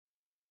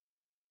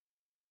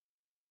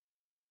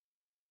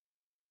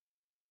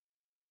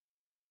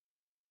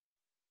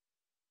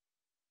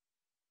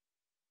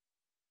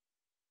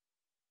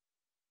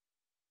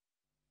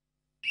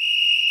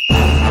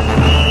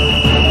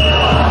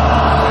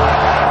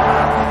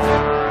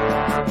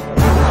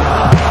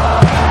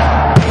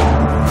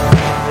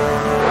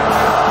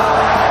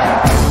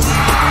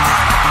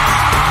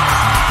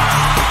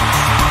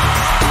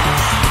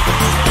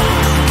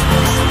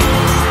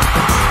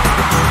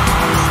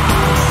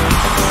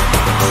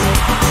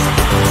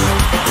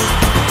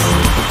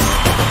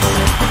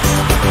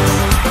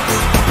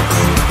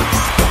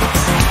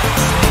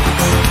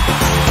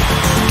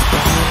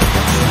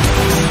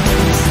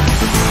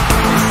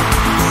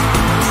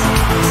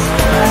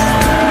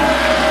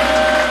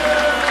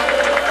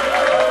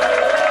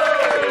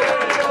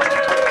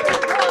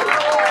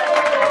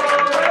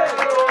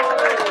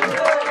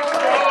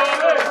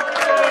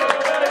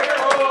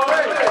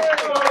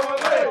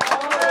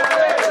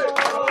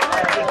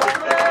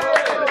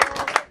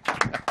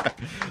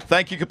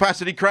Thank you,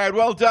 capacity crowd.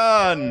 Well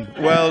done.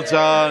 Well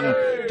done.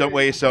 Don't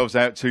wear yourselves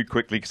out too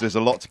quickly because there's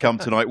a lot to come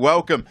tonight.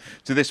 Welcome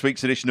to this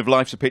week's edition of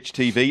Life's a Pitch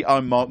TV.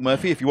 I'm Mark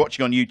Murphy. If you're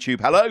watching on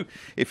YouTube, hello.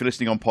 If you're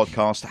listening on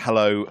podcast,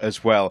 hello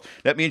as well.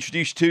 Let me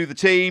introduce you to the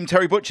team.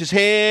 Terry Butcher's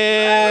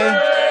here.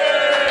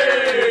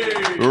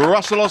 Hey!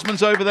 Russell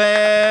Osman's over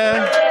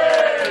there.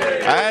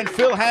 Hey! And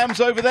Phil Ham's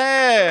over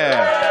there.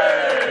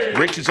 Hey!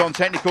 Richard's on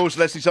technicals.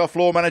 Leslie's our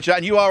floor manager.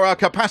 And you are our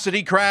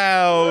capacity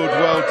crowd.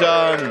 Well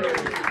done.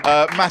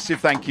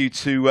 Massive thank you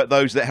to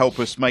those that help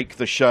us make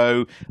the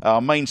show. Our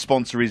main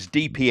sponsor is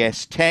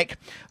DPS Tech.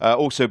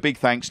 Also, big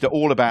thanks to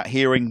All About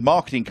Hearing,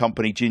 marketing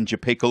company Ginger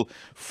Pickle,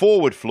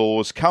 Forward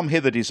Floors, Come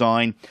Hither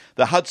Design,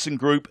 the Hudson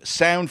Group,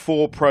 Sound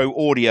 4 Pro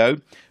Audio,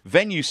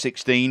 Venue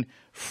 16,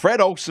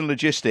 Fred Olsen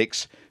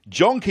Logistics,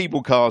 John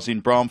Keeble Cars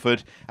in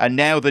Bramford, and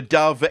now the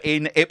Dove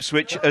in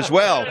Ipswich as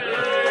well.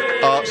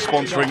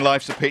 Sponsoring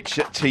Life's a Pitch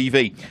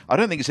TV. I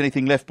don't think there's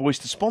anything left, boys,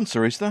 to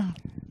sponsor, is there?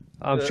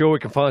 I'm sure we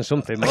can find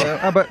something.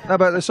 How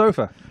about the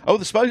sofa? Oh,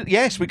 the sofa?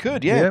 Yes, we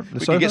could, yeah. Yep, we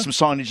could get some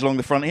signage along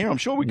the front here. I'm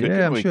sure we could,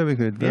 yeah, couldn't we? I'm sure we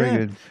could. Very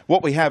good.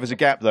 What we have is a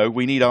gap, though.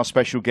 We need our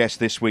special guest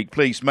this week.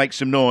 Please make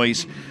some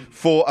noise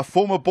for a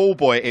former ball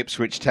boy at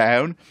Ipswich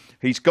Town.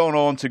 He's gone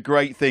on to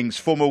great things.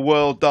 Former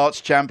world darts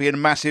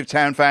champion, massive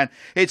Town fan.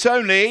 It's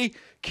only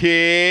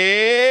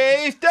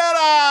Keith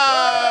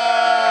Della!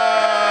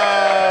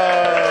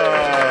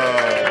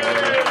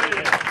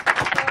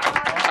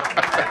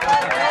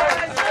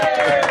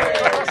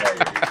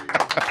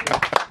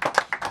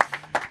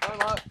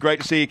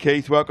 Great to see you,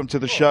 Keith. Welcome to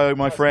the show,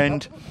 my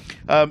friend.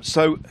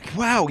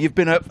 Wow, you've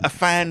been a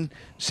fan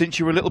since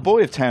you were a little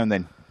boy of Town,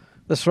 then?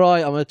 That's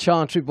right. I'm a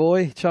Chantry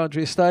boy,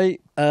 Chantry Estate.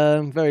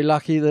 Very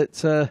lucky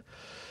that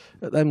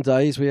at them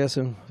days we had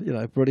some,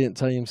 brilliant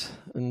teams,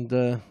 and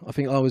I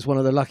think I was one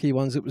of the lucky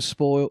ones that was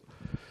spoilt.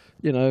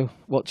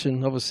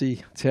 Watching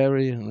obviously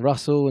Terry and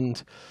Russell,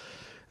 and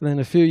then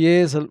a few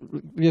years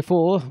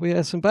before we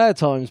had some bad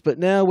times, but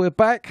now we're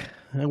back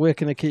and we're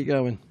going to keep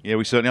going. Yeah,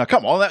 we certainly are.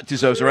 Come on, that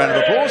deserves a round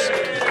of applause.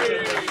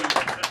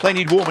 They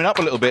need warming up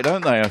a little bit,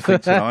 don't they, I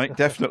think, tonight?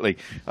 Definitely.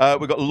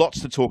 We've got lots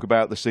to talk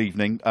about this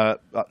evening.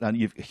 And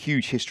you've a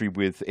huge history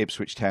with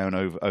Ipswich Town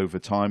over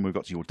time. We've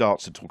got your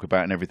darts to talk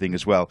about and everything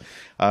as well.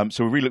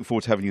 So we really look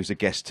forward to having you as a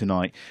guest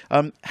tonight.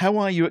 How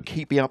are you at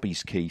Keep the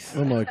Uppies, Keith?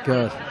 Oh, my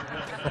God.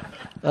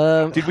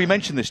 Did we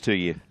mention this to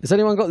you? Has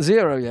anyone got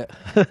 0 yet?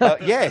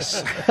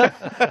 Yes.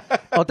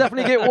 I'll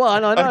definitely get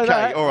 1. I know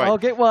that. All right. I'll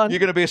get 1. You're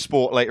going to be a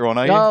sport later on,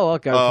 are you? No, I'll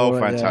go for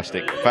it.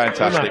 Fantastic. Yeah.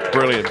 Fantastic.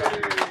 Brilliant.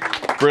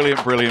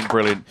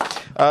 Brilliant.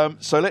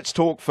 So let's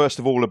talk first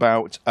of all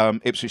about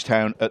Ipswich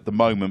Town at the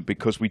moment,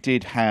 because we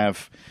did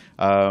have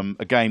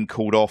a game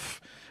called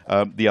off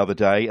the other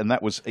day, and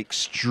that was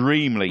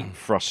extremely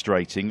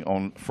frustrating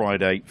on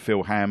Friday,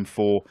 Phil Ham,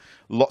 for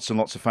lots and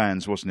lots of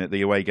fans, wasn't it?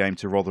 The away game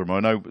to Rotherham. I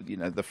know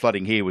the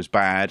flooding here was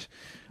bad,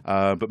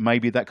 but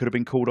maybe that could have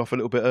been called off a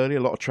little bit earlier.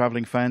 A lot of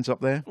travelling fans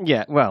up there.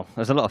 Yeah, well,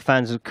 there's a lot of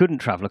fans who couldn't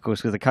travel, of course,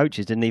 because the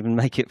coaches didn't even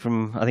make it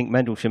from, I think,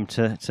 Mendlesham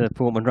to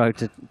Portman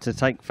Road to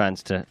take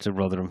fans to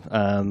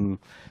Rotherham.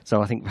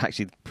 So I think we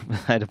actually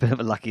had a bit of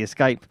a lucky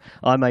escape.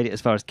 I made it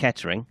as far as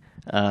Kettering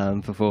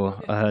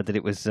before I heard that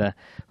it was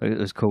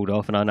called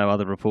off, and I know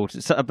other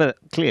reporters. But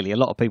clearly, a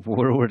lot of people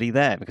were already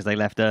there because they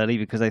left early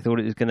because they thought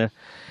it was going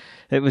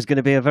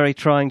to be a very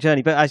trying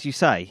journey. But as you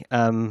say,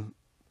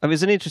 it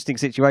was an interesting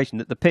situation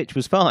that the pitch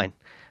was fine.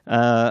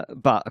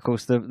 But, of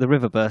course, the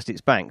river burst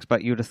its banks.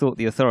 But you would have thought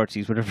the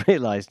authorities would have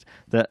realised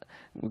that,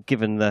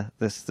 given the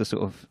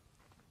sort of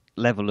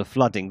level of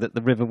flooding, that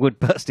the river would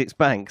burst its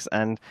banks.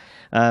 And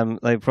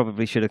they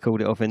probably should have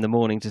called it off in the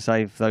morning to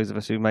save those of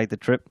us who made the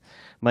trip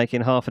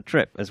making half a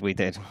trip, as we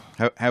did.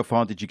 How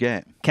far did you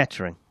get?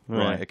 Kettering.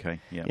 Right,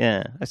 okay. Yeah.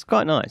 Yeah, it's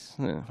quite nice.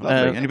 Yeah.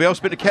 Lovely. Anybody else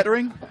been to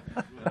Kettering?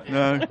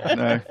 No.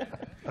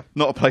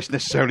 Not a place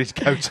necessarily to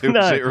go to,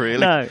 is it really?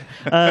 No.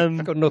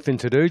 Got nothing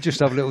to do, just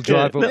have a little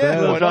drive up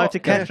there. Little drive to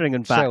Kettering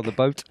and back. Sail the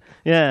boat.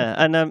 Yeah,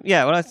 and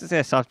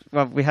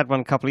we had one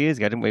a couple of years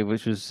ago, didn't we,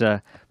 which was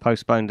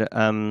postponed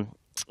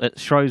at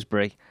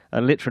Shrewsbury. I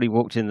literally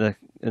walked through the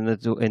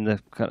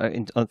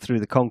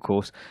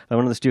concourse, and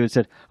one of the stewards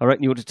said, "I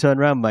reckon you ought to turn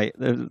around, mate.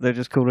 They're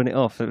just calling it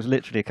off." So it was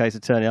literally a case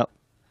of turning up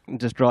and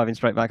just driving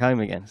straight back home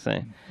again. So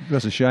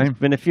That's a shame.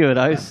 been a few of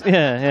those.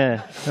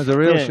 Yeah. That's a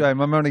real shame.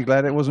 I'm only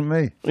glad it wasn't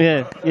me.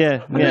 Yeah.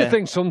 I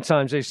think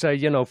sometimes they say,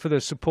 for the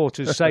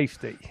supporters'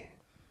 safety,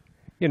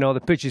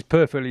 the pitch is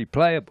perfectly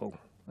playable,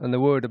 and they're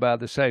worried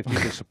about the safety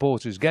of the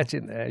supporters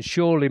getting there.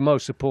 Surely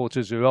most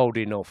supporters are old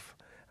enough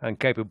and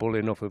capable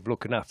enough of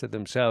looking after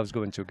themselves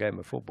going to a game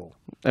of football.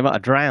 They might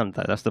have drowned,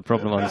 though. That's the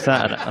problem on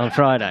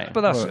Friday.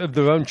 But that's of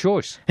their own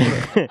choice.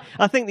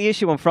 I think the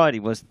issue on Friday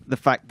was the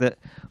fact that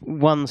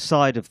one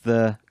side of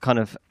the kind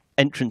of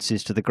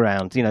entrances to the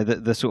ground,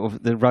 the sort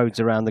of the roads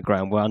around the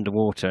ground were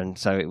underwater, and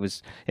so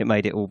it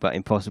made it all but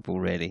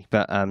impossible, really.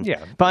 But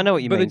but I know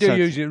what you mean. But they do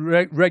use it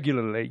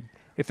regularly.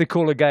 If they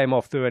call a game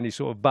off through any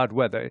sort of bad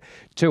weather,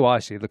 too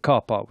icy. The car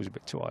park was a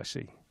bit too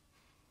icy.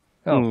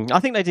 I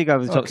think they do go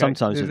over the top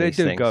sometimes with they these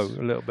do things. go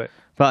a little bit.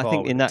 But I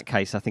think in that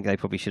case, I think they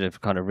probably should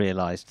have kind of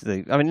realised.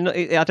 I don't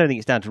think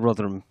it's down to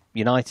Rotherham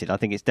United. I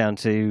think it's down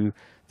to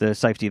the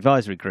safety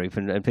advisory group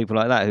and people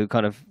like that who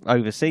kind of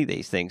oversee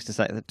these things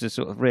to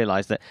sort of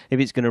realise that if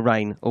it's going to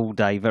rain all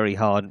day very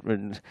hard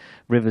and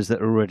rivers that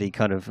are already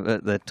kind of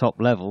at the top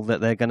level, that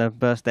they're going to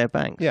burst their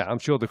banks. Yeah, I'm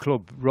sure the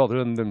club,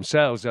 Rotherham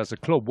themselves as a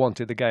club,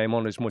 wanted the game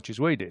on as much as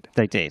we did.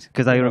 They did,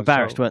 because they were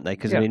embarrassed, weren't they?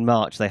 Because in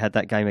March they had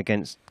that game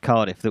against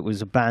Cardiff that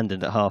was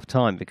abandoned at half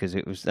time because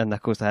it was, and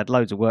of course they had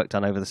loads of work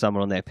done over the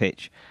summer on their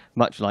pitch,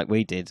 much like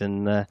we did,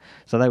 and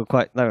so they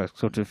were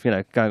sort of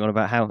going on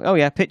about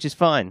how pitch is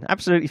fine,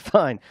 absolutely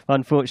fine.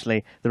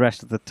 Unfortunately, the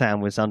rest of the town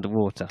was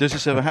underwater. Does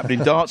this ever happen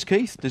in darts,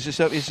 Keith? Is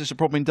this a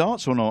problem in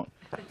darts or not?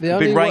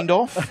 Been rained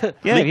off?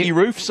 Leaky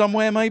roof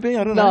somewhere, maybe?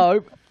 I don't know.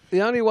 No.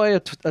 The only way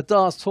a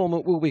darts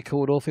tournament will be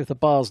called off if the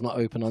bar's not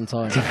open on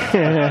time.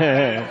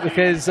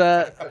 Because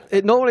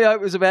it normally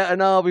opens about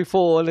an hour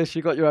before, unless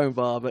you've got your own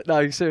bar. But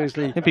no,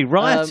 seriously. It'd be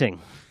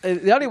rioting.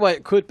 The only way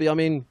it could be,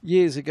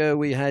 years ago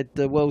we had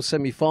the World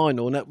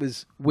Semi-Final, and that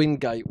was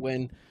Wingate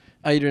when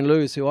Adrian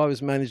Lewis, who I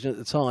was managing at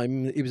the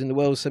time, he was in the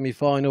World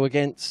Semi-Final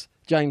against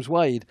James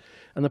Wade.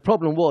 And the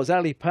problem was,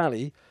 Ali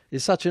Pali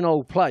is such an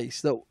old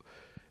place that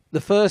the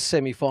first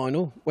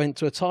semi-final went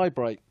to a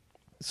tie-break.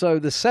 So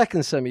the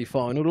second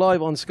semi-final,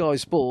 live on Sky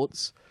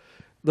Sports,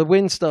 the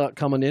wind started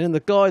coming in, and the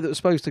guy that was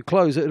supposed to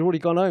close it had already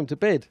gone home to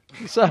bed.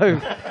 So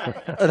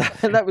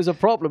and that was a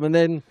problem. And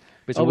then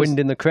bit of wind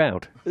in the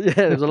crowd. Yeah,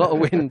 there was a lot of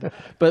wind.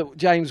 But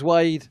James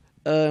Wade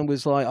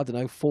was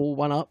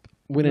 4-1 up,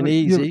 winning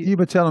easy. You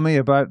were telling me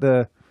about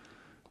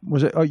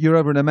you're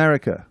over in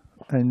America,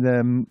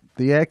 and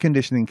the air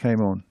conditioning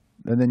came on,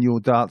 and then your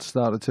darts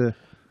started to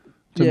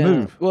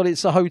move. Well,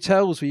 it's the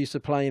hotels we used to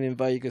play in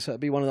Vegas.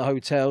 That'd be one of the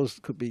hotels,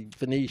 could be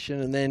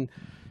Venetian, and then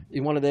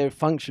in one of their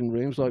function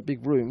rooms, like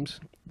big rooms,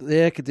 the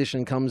air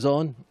conditioning comes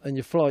on, and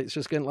your flight's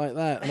just getting like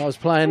that. And I was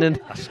playing in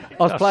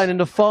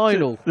the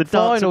final, the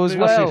final as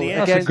well.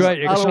 That's a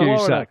great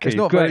excuse, that Keith. It's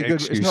not very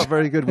good. It's not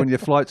very good when your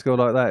flights go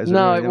like that, is it?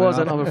 No, really? it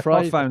wasn't. I'm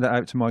afraid. I found that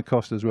out to my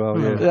cost as well.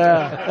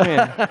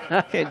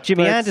 Yeah. Get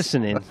Jimmy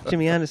Anderson in.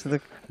 Jimmy Anderson.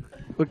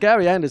 Well,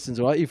 Gary Anderson's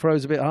all right. He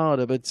throws a bit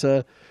harder, but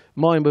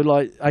mine were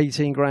like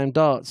 18-gram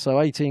darts. So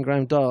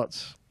 18-gram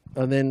darts,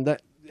 and then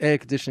that air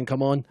conditioning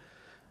come on,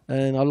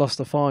 and I lost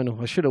the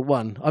final. I should have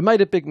won. I made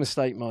a big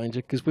mistake, mind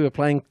you, because we were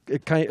playing a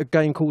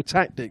game called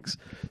Tactics.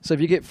 So if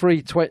you get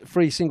three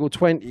single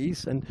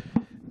 20s, and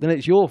then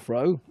it's your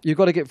throw, you've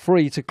got to get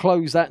 3 to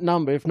close that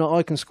number. If not,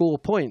 I can score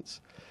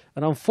points.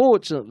 And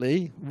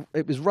unfortunately,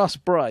 it was Russ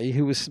Bray,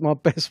 who was my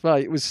best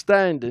mate, was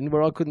standing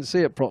where I couldn't see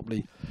it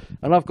properly.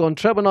 And I've gone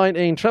treble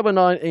 19, treble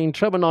 19,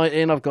 treble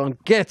 19. I've gone,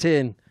 get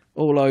in,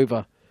 all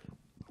over.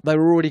 They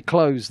were already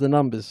closed, the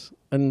numbers.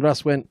 And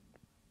Russ went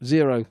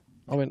 0.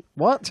 I went,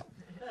 what?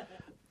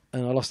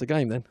 And I lost the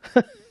game then.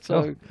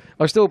 So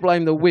I still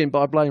blame the win,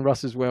 but I blame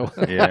Russ as well.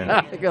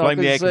 Yeah, blame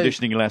the air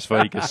conditioning in Las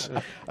Vegas.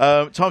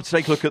 Time to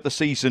take a look at the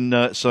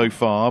season so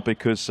far,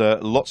 because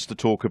lots to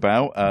talk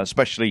about,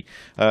 especially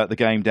the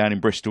game down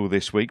in Bristol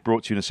this week,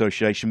 brought to you in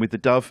association with the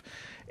Dove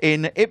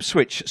in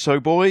Ipswich.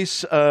 So,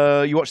 boys,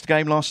 you watched the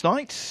game last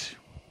night?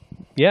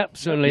 Yep,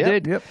 certainly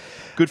did. Yep.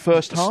 Good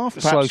first half.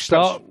 Slow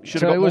start.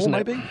 Should have got more, wasn't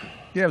it? maybe?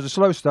 Yeah, it was a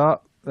slow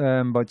start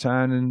by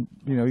Town, and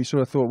you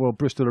sort of thought, well,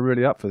 Bristol are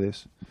really up for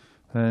this.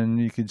 And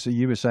you could see,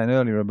 you were saying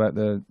earlier about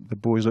the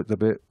boys looked a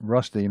bit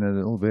rusty and a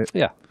little bit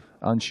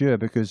unsure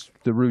because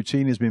the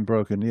routine has been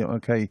broken.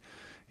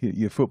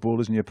 Your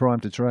footballers and you're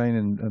primed to train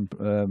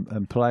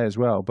and play as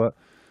well. But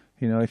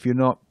if you're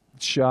not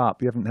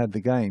sharp, you haven't had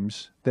the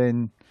games,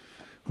 then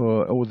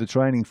or the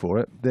training for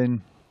it,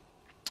 then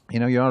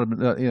you are a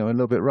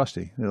little bit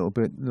rusty, a little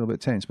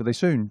bit tense. But they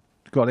soon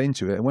got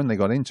into it, and when they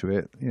got into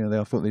it,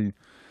 I thought they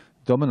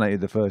dominated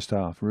the first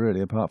half,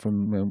 really, apart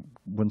from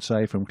one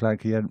save from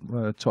Clegg. He had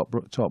top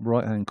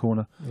right-hand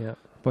corner. Yeah.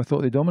 But I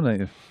thought they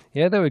dominated.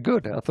 Yeah, they were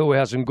good. I thought we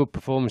had some good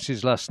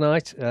performances last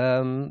night,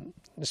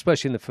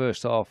 especially in the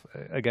first half.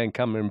 Again,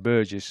 Cameron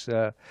Burgess,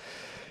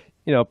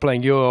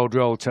 playing your old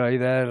role, Terry,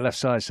 there, left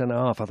side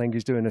centre-half. I think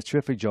he's doing a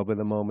terrific job at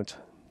the moment.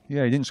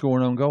 Yeah, he didn't score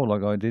an own goal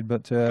like I did,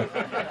 but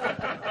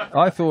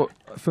I thought,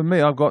 for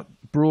me, I've got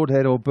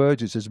Broadhead or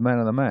Burgess as man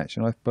of the match,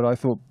 but I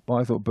thought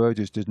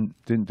Burgess didn't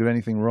do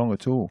anything wrong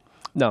at all.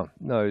 No,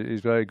 he's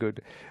very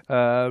good.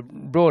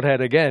 Broadhead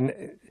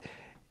again.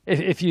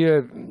 If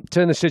you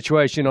turn the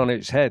situation on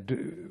its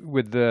head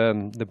with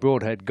the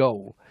Broadhead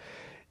goal,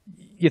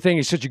 you think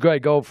it's such a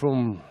great goal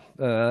from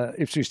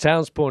Ipswich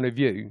Town's point of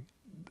view.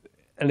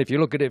 And if you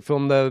look at it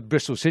from the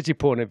Bristol City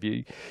point of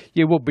view,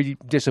 you would be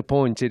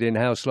disappointed in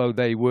how slow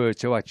they were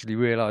to actually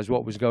realise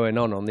what was going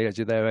on the edge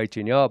of their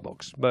 18-yard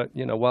box. But,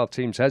 while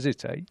teams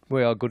hesitate,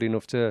 we are good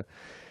enough to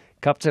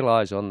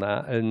capitalise on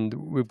that. And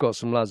we've got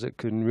some lads that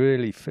can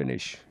really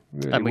finish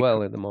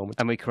well at the moment.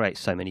 And we create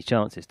so many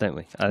chances, don't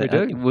we? We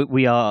do.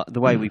 We are,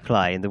 the way we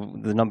play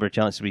and the number of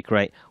chances we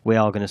create, we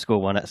are going to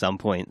score one at some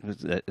point,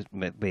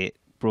 be it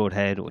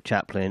Broadhead or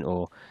Chaplin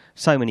or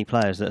so many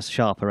players that are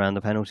sharp around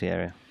the penalty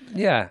area.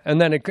 Yeah, and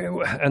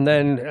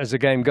then as the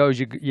game goes,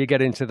 you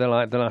get into the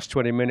last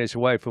 20 minutes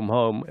away from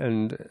home,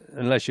 and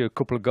unless you're a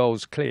couple of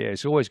goals clear,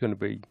 it's always going to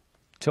be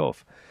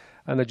tough.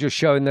 And they're just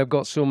showing they've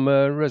got some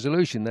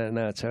resolution there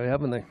now, Terry,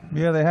 haven't they?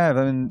 Yeah, they have.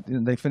 I mean,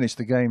 they finished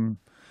the game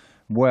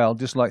well,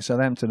 just like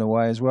Southampton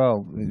away as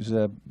well. It was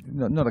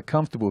not a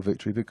comfortable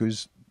victory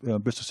because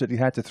Bristol City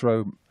had to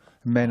throw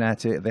men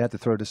at it. They had to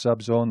throw the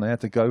subs on. They had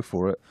to go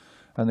for it.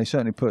 And they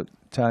certainly put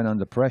Town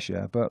under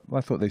pressure. But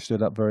I thought they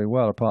stood up very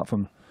well, apart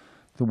from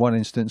the one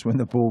instance when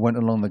the ball went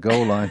along the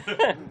goal line.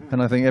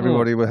 And I think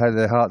everybody had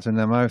their hearts in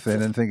their mouth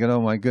then and thinking, oh,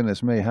 my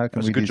goodness me, how can we...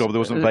 It was a good job there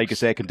wasn't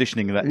Vegas air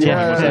conditioning at that time,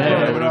 Yeah, wasn't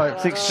yeah, it?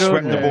 right. It's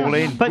Swept the ball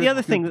in. But the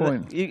other Good thing,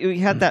 point. you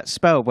had that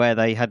spell where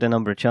they had a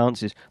number of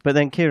chances, but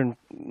then Kieran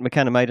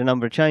McKenna made a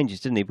number of changes,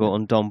 didn't he? Brought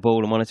on Don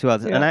Ball and one or two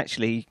others. Yeah. And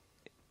actually,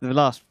 the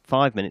last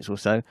 5 minutes or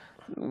so,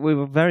 we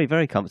were very,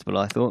 very comfortable,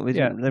 I thought. We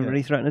didn't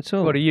really threaten at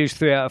all. Well, he used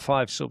 3 out of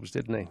 5 subs,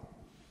 didn't he?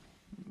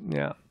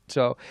 Yeah,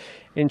 so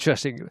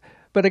interesting.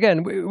 But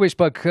again, we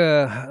spoke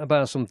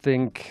about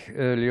something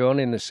early on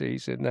in the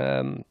season.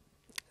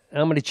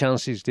 How many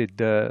chances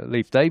did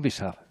Leif Davis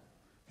have?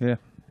 Yeah.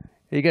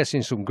 He gets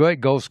in some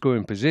great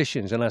goal-scoring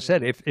positions, and I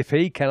said if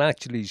he can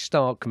actually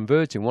start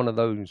converting one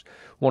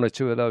or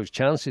two of those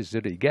chances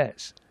that he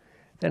gets,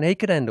 then he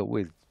could end up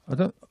with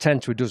 10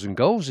 to a dozen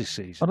goals this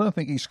season. I don't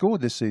think he scored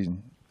this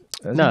season.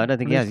 No, I don't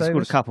think he has. He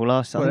scored a couple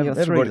last time. Well, I think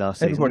he got 3 last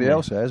season. Everybody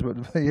else has, but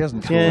he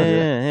hasn't scored.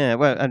 Yeah.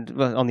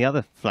 Well, on the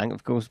other flank,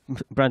 of course,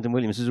 Brandon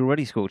Williams has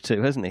already scored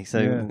 2, hasn't he?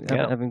 So,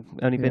 having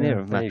only been here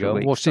a matter of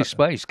weeks. Watch this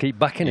space. Keep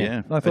backing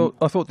it. I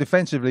thought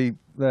defensively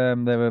they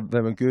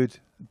were good.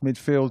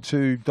 Midfield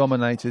too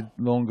dominated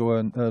Longo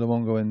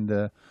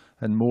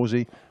and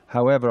Morsey.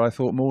 However, I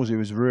thought Morsey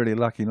was really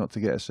lucky not to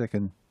get a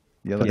second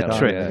yellow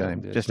card in the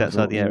game. Just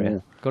outside the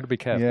area. Got to be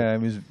careful.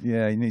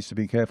 Yeah, he needs to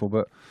be careful.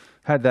 But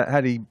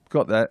had he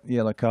got that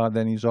yellow card,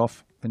 then he's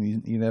off, and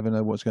you never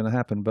know what's going to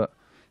happen. But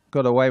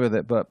got away with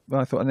it. But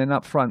I thought, and then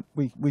up front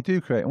we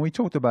do create, and we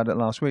talked about it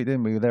last week,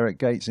 didn't we? With Eric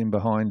Gates in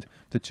behind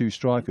the 2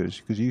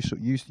 strikers, because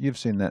you've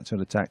seen that sort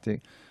of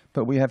tactic.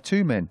 But we have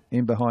 2 men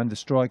in behind the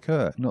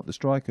striker, not the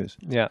strikers.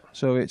 Yeah.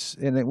 So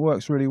it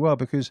works really well,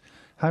 because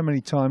how many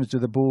times do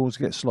the balls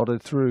get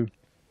slotted through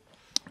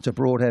to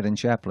Broadhead and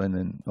Chaplin,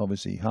 and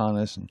obviously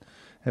Harness and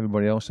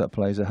everybody else that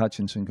plays there?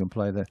 Hutchinson can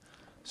play there.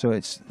 So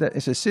it's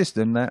a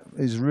system that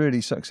is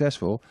really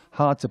successful,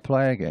 hard to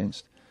play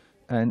against,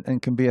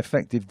 and can be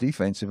effective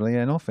defensively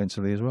and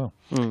offensively as well.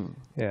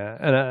 Yeah,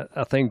 and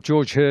I think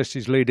George Hurst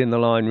is leading the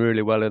line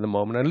really well at the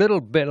moment. A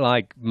little bit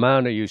like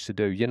Marner used to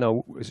do. You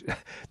know,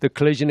 the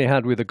collision he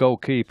had with the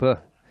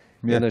goalkeeper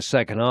in the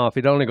second half,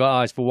 he'd only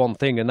got eyes for one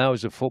thing, and that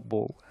was the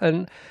football.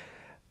 And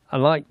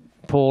like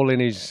Paul in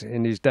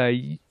his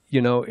day,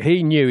 you know,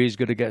 he knew he was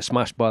going to get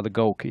smashed by the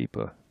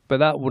goalkeeper. But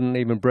that wouldn't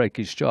even break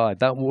his stride.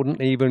 That wouldn't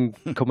even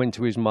come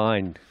into his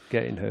mind,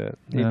 getting hurt.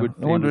 I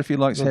wonder if he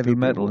likes heavy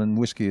metal and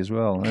whiskey as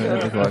well.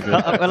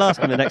 I'll ask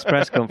him the next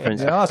press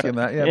conference. Yeah, ask him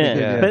that.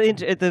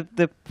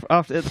 But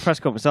after the press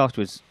conference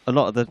afterwards, a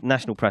lot of the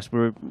national press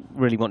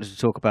really wanted to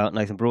talk about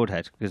Nathan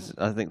Broadhead, because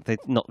I think they've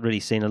not really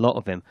seen a lot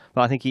of him.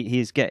 But I think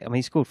he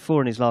scored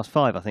 4 in his last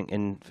 5, I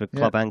think, for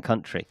club and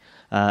country,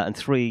 and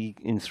 3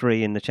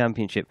 in the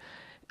championship.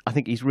 I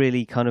think he's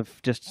really kind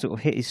of just sort of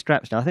hit his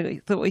straps now.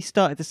 I thought he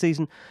started the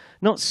season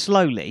not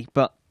slowly,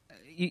 but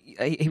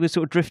he was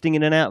sort of drifting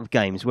in and out of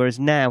games. Whereas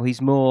now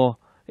he's more,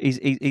 he's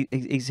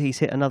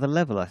hit another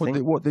level. I think.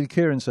 What did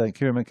Kieran say?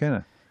 Kieran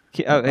McKenna.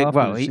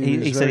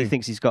 He said he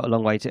thinks he's got a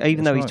long way to.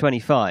 Even though he's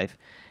 25,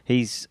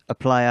 he's a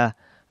player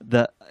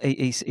that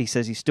he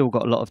says he's still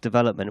got a lot of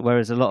development,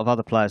 whereas a lot of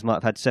other players might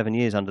have had 7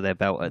 years under their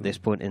belt at this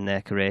point in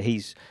their career.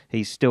 He's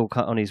still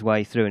cut on his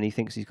way through, and he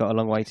thinks he's got a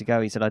long way to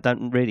go. He said, I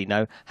don't really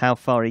know how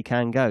far he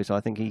can go, so I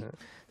think he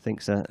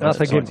thinks... I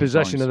think in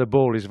possession of the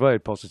ball is very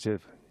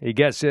positive. He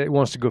gets it,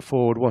 wants to go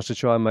forward, wants to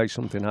try and make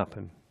something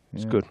happen.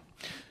 It's good.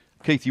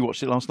 Keith, you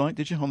watched it last night,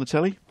 did you, on the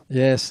telly?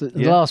 Yes, the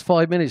last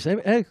 5 minutes.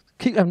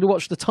 Keep having to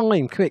watch the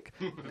time, quick.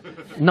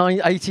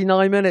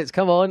 89 minutes,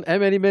 come on. How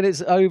many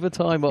minutes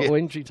overtime or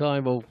injury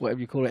time or whatever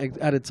you call it,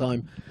 added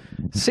time?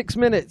 6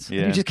 minutes.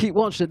 Yeah. You just keep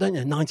watching it, don't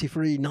you?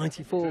 93,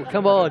 94,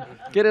 come on.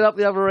 Get it up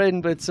the other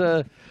end. But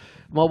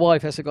my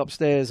wife has to go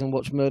upstairs and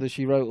watch Murder,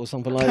 She Wrote or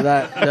something like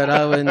that, you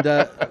know.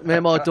 And me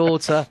and my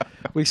daughter,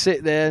 we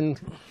sit there and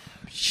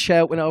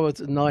shout when it's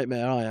a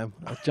nightmare.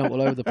 I jump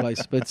all over the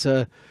place.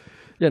 But...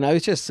 you know,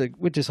 it's just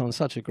we're just on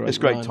such a great. It's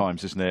great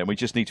times, isn't it? And we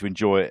just need to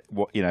enjoy it.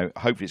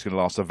 Hopefully it's going to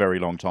last a very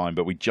long time,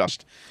 but we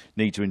just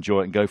need to enjoy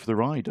it and go for the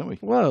ride, don't we?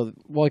 Well,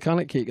 why can't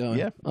it keep going?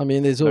 Yeah. I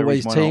mean, there's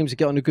always teams that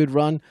get on a good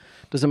run.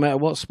 Doesn't matter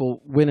what sport,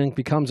 winning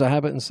becomes a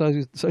habit, and so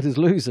does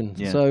losing.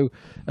 Yeah. So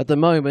at the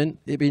moment,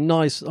 it'd be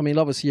nice. I mean,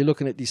 obviously you're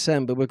looking at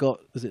December. We've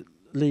got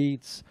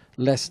Leeds,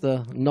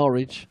 Leicester,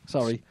 Norwich.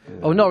 Sorry,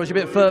 Norwich a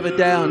bit further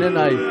down, didn't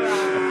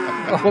they?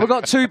 Well, we've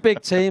got 2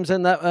 big teams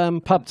and that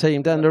pub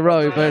team down the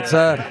road, but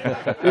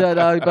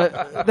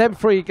but them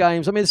 3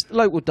 games. I mean,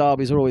 local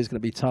derbies are always going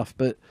to be tough,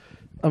 but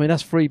I mean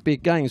that's 3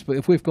 big games. But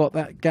if we've got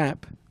that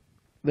gap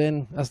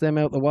then that's them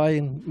out the way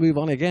and move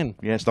on again.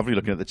 Yeah, it's lovely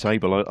looking at the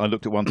table. I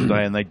looked at one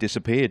today and they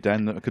disappeared,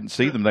 Dan. I couldn't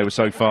see them. They were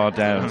so far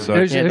down. So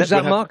who's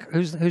that, Mark?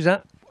 Who's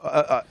that?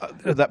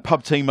 That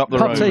pub team up the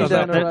road.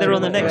 They're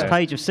on the next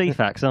page of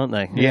CFAX, aren't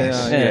they?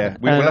 Yes, yeah.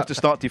 We'll have to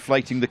start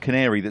deflating the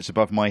canary that's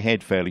above my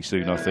head fairly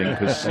soon, I think.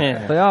 Cause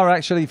They are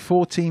actually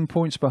 14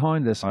 points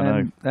behind us,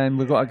 and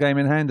we've got a game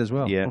in hand as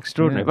well. Yeah,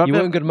 extraordinary. You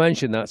weren't going to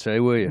mention that today,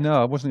 were you?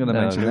 No, I wasn't going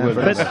to mention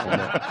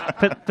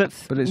that.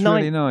 But it's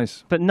really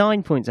nice. But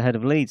 9 points ahead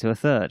of Leeds, who are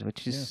third,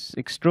 which is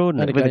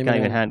extraordinary with a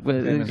game in hand.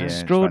 It's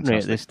extraordinary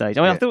at this stage.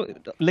 I mean, I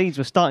thought Leeds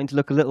were starting to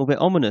look a little bit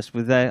ominous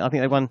with their. I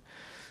think they won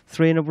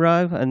 3 in a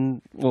row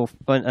and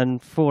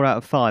 4 out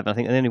of 5. I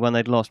think the only one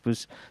they'd lost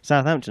was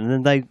Southampton, and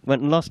then they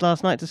went and lost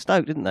last night to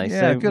Stoke, didn't they?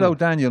 Yeah, so, good old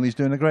Daniel. He's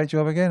doing a great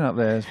job again up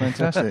there. It's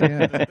fantastic.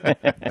 Yeah.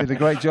 Did a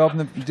great job,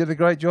 and he did a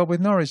great job with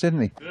Norwich,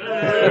 didn't he?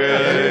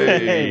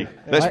 Hey.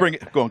 Let's bring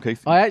it. Go on,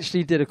 Keith. I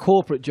actually did a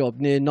corporate job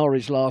near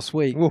Norwich last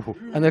week,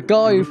 and the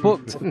guy who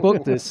booked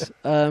us,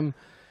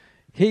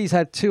 he's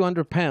had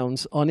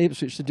 £200 on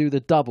Ipswich to do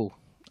the double.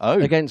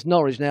 Against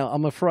Norwich. Now,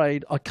 I'm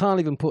afraid I can't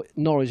even put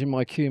Norwich in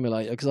my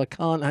accumulator because I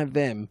can't have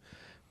them,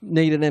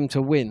 needing them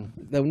to win.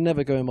 They'll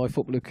never go in my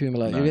football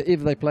accumulator. No.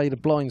 If they played a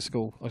blind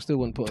school, I still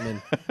wouldn't put them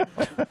in.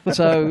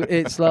 So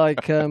it's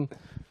like, and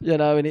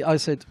I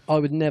said I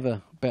would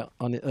never bet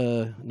on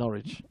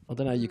Norwich. I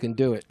don't know how you can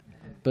do it.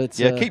 But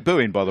keep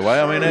booing, by the way.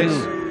 I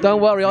mean,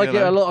 don't worry, I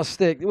get a lot of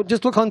stick.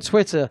 Just look on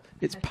Twitter.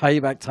 It's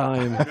payback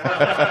time.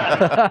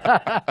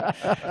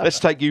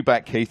 Let's take you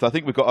back, Keith. I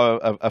think we've got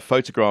a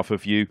photograph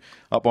of you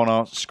up on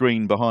our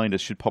screen behind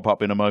us. Should pop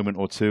up in a moment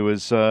or two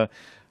as a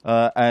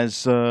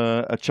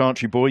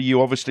Chantry boy.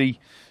 You obviously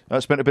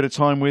spent a bit of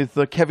time with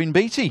Kevin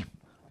Beattie.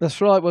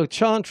 That's right. Well,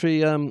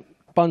 Chantry,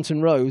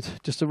 Bunton Road,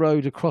 just a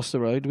road across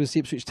the road, was the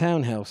Ipswich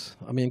Townhouse.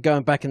 I mean,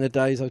 going back in the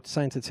days, I was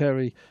saying to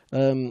Terry.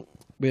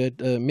 We had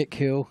Mick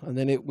Hill, and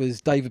then it was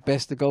David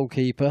Best, the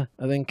goalkeeper,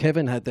 and then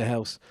Kevin had the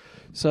house.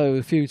 So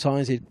a few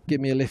times he'd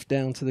give me a lift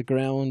down to the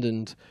ground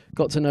and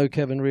got to know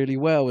Kevin really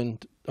well.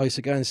 And I used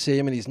to go and see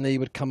him, and his knee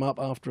would come up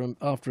after a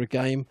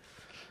game.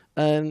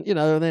 And,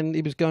 then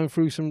he was going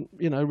through some,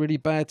 really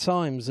bad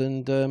times.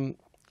 And in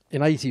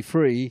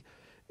 '83,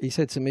 he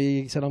said to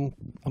me,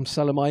 I'm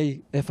selling my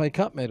FA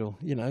Cup medal,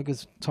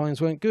 because times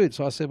weren't good.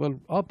 So I said, well,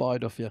 I'll buy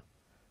it off you,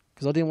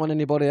 because I didn't want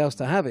anybody else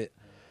to have it.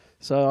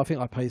 So I think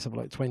I paid something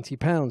like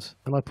 £20,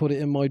 and I put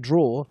it in my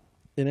drawer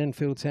in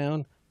Enfield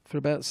Town for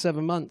about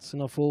 7 months.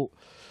 And I thought,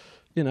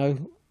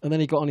 and then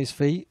he got on his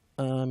feet,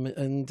 and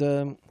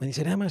he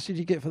said, how much did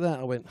you get for that?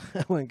 I went,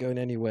 I wasn't going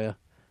anywhere.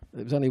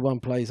 There was only one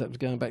place that was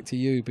going back to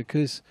you,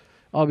 because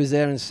I was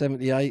there in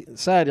 '78.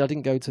 Sadly, I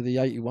didn't go to the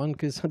 '81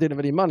 because I didn't have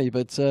any money,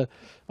 but I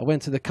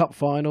went to the cup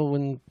final,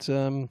 and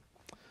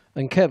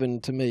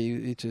Kevin, to me,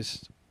 you two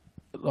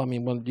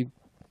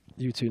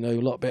know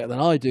a lot better than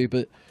I do,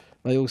 but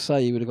they all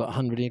say he would have got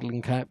 100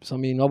 England caps. I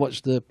mean, I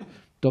watched the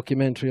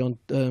documentary on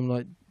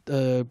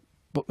Sir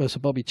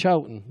Bobby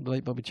Charlton, the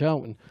late Bobby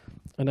Charlton,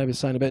 and they were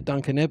saying about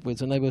Duncan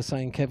Edwards, and they were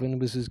saying Kevin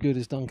was as good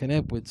as Duncan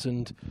Edwards.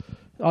 And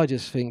I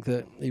just think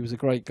that he was a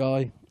great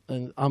guy,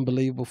 an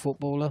unbelievable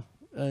footballer.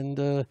 And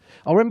I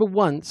remember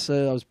once,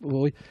 I was a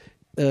boy,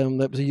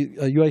 that was a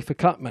UEFA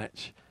Cup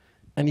match,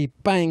 and he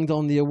banged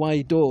on the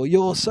away door,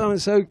 "You're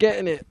so-and-so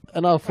getting it."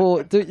 And I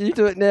thought, you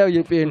do it now,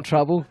 you'd be in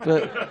trouble.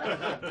 But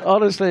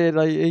honestly,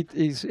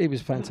 he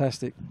was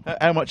fantastic.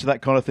 How much of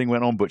that kind of thing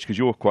went on, Butch? Because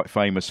you're quite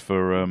famous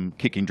for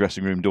kicking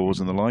dressing room doors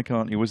and the like,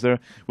 aren't you? Was there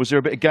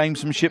a bit of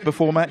gamesmanship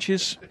before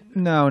matches?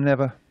 No,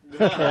 never.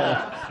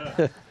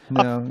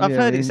 No, I've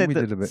heard it said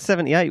that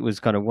 '78 was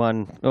kind of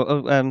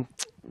one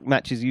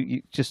matches.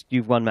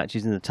 You've won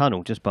matches in the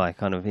tunnel just by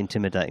kind of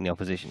intimidating the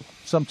opposition.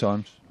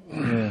 Sometimes,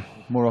 yeah,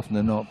 more often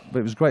than not. But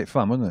it was great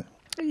fun, wasn't it?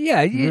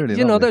 Yeah,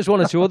 there's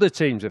one or two other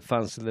teams that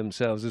fancied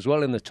themselves as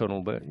well in the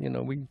tunnel, but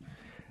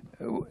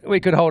we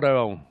could hold our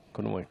own,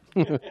 couldn't we?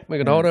 We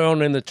could hold our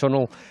own in the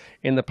tunnel,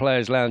 in the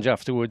players' lounge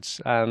afterwards,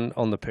 and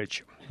on the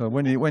pitch. So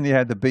when you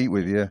had the beat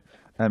with you.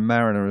 And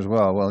Mariner as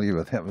well. Well,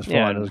 that was fine.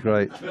 Yeah. It was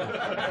great.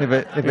 If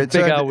it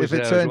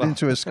turned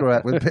into a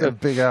scrap with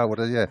Big Al,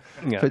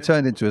 If it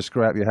turned into a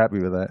scrap, you're happy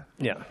with that.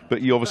 Yeah.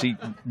 But you obviously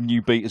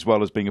knew Beat as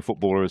well as being a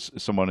footballer, as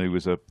someone who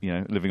was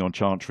living on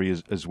Chantry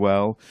as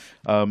well.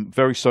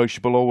 Very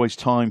sociable, always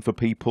time for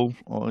people.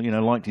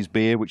 Liked his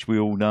beer, which we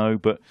all know,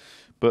 but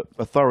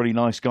a thoroughly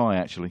nice guy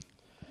actually.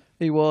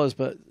 He was,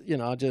 but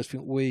I just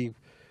think we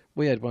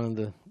had one of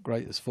the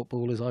greatest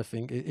footballers, I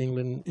think, in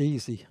England,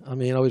 easy. I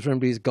mean, I always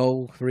remember his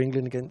goal for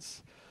England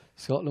against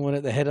Scotland, when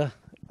at the header.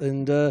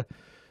 And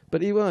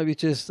but he was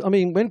just, I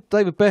mean, when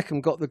David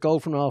Beckham got the goal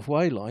from the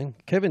halfway line,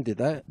 Kevin did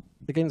that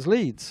against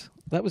Leeds.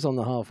 That was on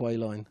the halfway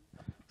line.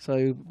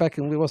 So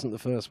Beckham wasn't the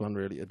first one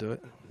really to do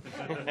it.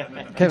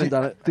 Kevin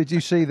done it. Did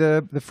you see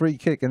the free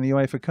kick in the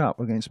UEFA Cup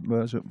against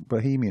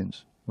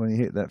Bohemians? When he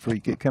hit that free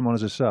kick, came on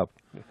as a sub.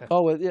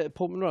 Oh, yeah,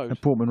 Portman Road. At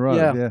Portman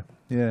Road,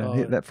 yeah.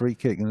 Hit that free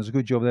kick, and it was a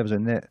good job there was a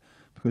net,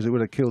 because it would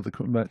have killed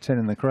about 10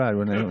 in the crowd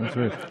when they went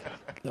through.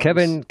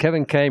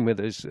 Kevin came with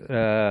us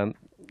on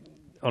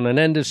an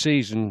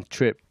end-of-season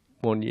trip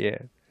one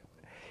year.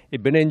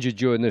 He'd been injured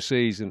during the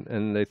season,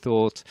 and they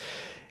thought,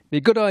 be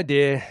a good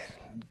idea,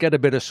 get a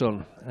bit of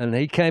sun. And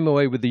he came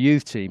away with the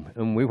youth team,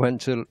 and we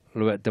went to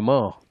Louet de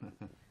Mar.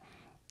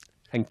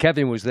 And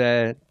Kevin was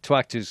there to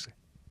act as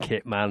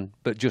kit man,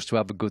 but just to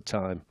have a good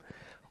time.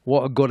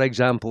 What a good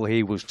example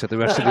he was to the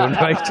rest of the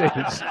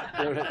under-18s.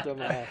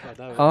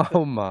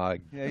 Oh, my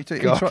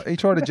God. He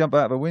tried to jump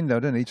out of a window,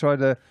 didn't he?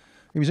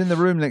 He was in the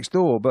room next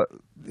door, but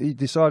he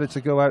decided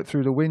to go out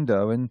through the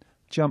window and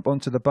jump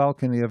onto the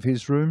balcony of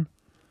his room,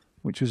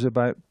 which was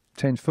about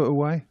 10 foot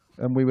away,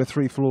 and we were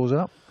 3 floors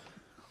up.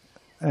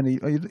 And he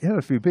had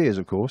a few beers,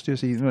 of course. A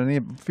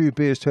few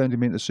beers turned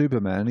him into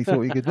Superman. He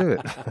thought he could do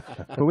it.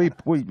 But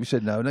we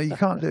said, no, you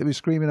can't do it. He was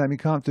screaming at him, you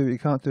can't do it, you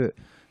can't do it.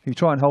 You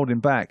try and hold him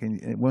back,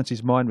 and once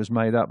his mind was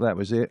made up, that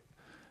was it.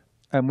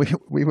 And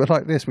we were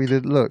like this. We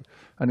didn't look,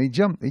 and he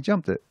jumped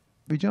it.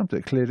 We jumped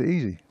it, cleared it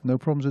easy, no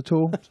problems at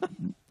all.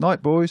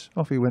 Night, boys.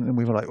 Off he went, and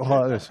we were like,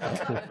 oh, this.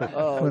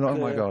 Oh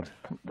my God,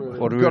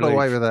 what got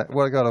away with that?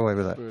 What got away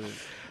with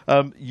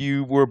that?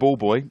 You were a ball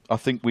boy. I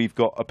think we've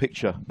got a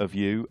picture of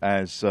you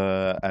as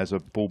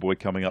a ball boy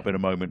coming up in a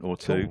moment or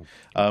two.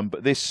 Cool.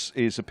 But this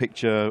is a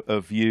picture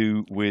of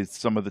you with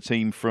some of the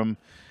team from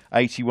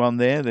 '81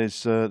 there.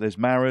 There's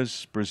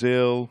Maras,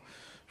 Brazil,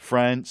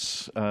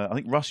 France. I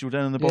think Russ, you're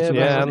down in the bottom.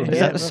 Is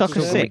that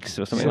Soccer 6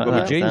 or something like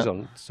that? Jeans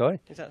on. Sorry.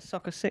 Is that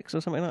Soccer 6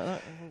 or something like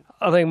that?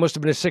 I think it must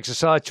have been a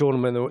six-a-side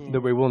tournament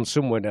that we won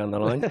somewhere down the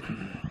line.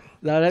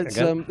 No,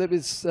 that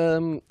was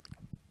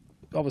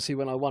obviously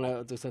when I won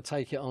it, just to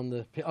take it on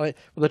the.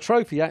 The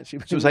trophy actually.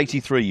 So it was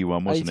 '83 you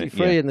won, wasn't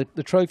 83, it? Yeah. And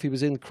the trophy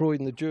was in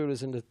Croydon, the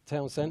Jewellers in the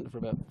town centre for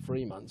about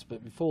 3 months.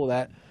 But before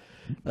that,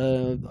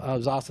 I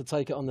was asked to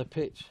take it on the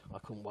pitch. I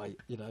couldn't wait.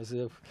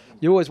 So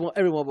you always want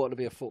everyone wanted to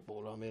be a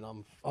footballer. I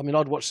mean,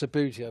 I'd watch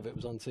Sabuti if it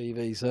was on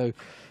TV. So,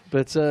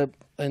 but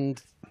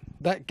and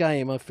that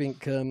game, I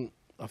think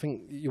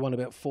you won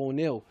about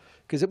 4-0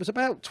 because it was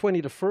about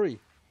 20-3.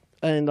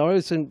 And I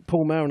was in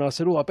Paul Maron. I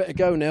said, "Oh, I better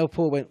go now."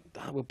 Paul went,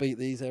 "We'll beat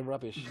these. They're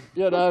rubbish."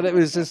 It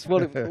was just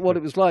what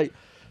it was like.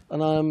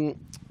 And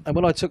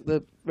when I took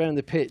round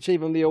the pitch,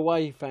 even the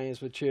away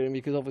fans were cheering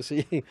me because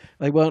obviously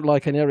they weren't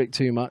liking Eric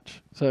too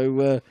much.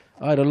 So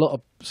I had a lot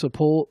of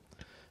support.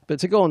 But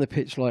to go on the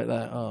pitch like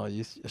that,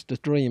 it's just a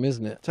dream,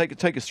 isn't it?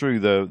 Take us through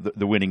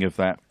the winning of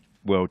that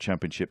World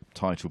Championship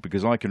title,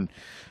 because I can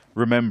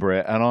remember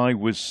it, and I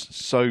was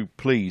so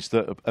pleased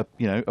that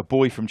a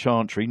boy from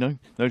Chantry, no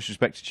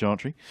disrespect to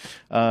Chantry,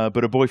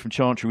 but a boy from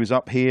Chantry was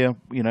up here,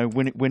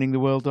 winning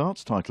the World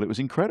Darts title. It was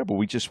incredible.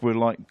 We just were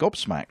like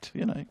gobsmacked,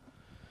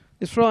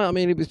 It's right. I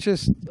mean, it was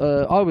just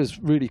I was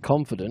really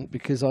confident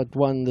because I'd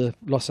won the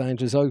Los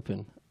Angeles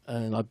Open,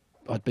 and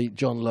I'd beat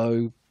John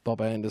Lowe,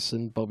 Bob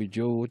Anderson, Bobby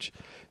George.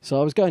 So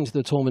I was going to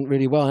the tournament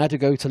really well. I had to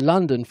go to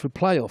London for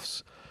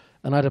playoffs.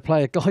 And I had to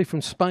play a guy from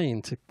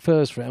Spain to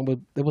first round. Well,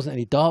 there wasn't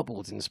any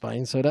dartboards in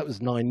Spain, so that was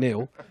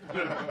 9-0.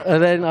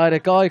 And then I had a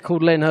guy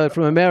called Len Hurd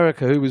from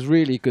America who was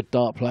really a good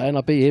dart player, and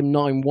I beat him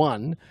 9-1.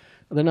 And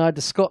then I had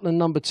the Scotland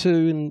number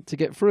 2 to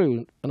get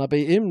through, and I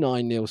beat him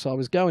 9-0. So I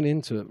was going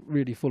into it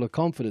really full of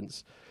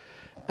confidence.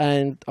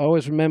 And I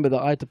always remember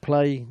that I had to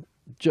play,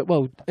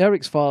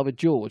 Eric's father,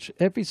 George,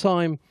 every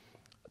time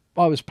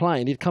I was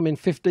playing, he'd come in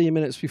 15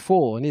 minutes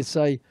before, and he'd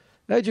say,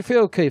 "How'd you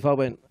feel, Keith?" I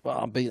went, "Well,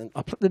 I'm beaten."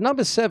 The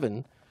number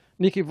 7...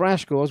 Nicky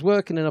Vrashko, I was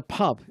working in a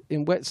pub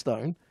in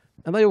Whetstone,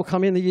 and they all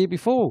come in the year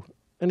before,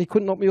 and he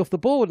couldn't knock me off the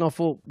board. And I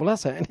thought, well,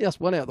 that's it. And he just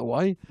went out of the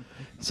way.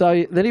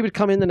 So then he would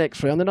come in the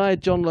next round. Then I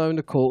had John Lowe in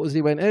the quarters.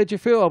 He went, "How do you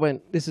feel?" I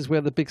went, "This is where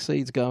the big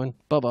seed's going.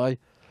 Bye-bye."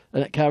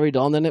 And it carried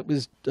on. Then it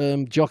was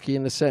Jockey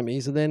in the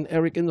semis, and then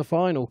Eric in the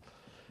final.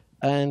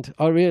 And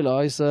I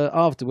realised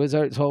afterwards,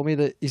 Eric told me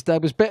that his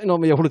dad was betting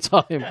on me all the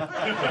time.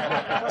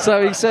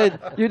 So he said,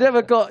 you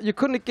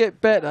couldn't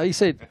get better. He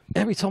said,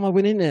 every time I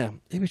went in there,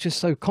 he was just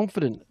so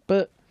confident.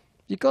 But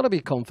you got to be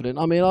confident.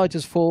 I mean, I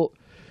just thought,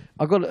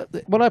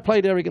 when I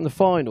played Eric in the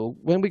final,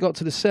 when we got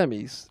to the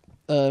semis,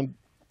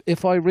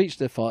 if I reached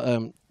the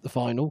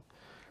final,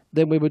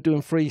 then we were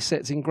doing 3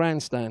 sets in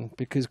Grandstand,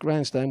 because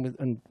Grandstand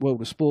and World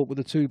of Sport were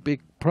the 2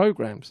 big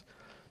programs.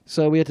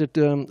 So we had to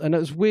do, and it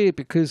was weird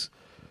because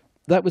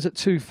that was at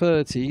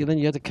 2:30, and then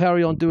you had to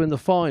carry on doing the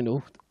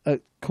final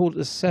at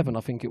 7:15,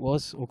 I think it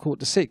was, or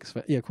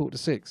 6:15. Yeah,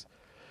 6:15.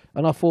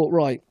 And I thought,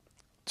 right,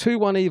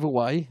 2-1 either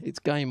way, it's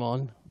game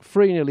on.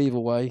 3-0 either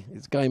way,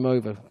 it's game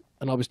over.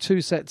 And I was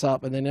 2 sets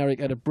up, and then Eric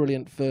had a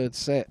brilliant 3rd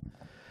set.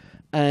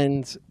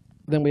 And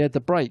then we had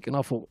the break, and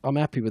I thought, I'm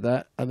happy with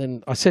that. And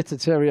then I said to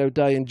Terry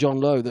O'Day and John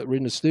Lowe that were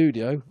in the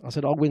studio, I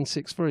said, I'll win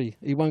 6-3.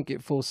 He won't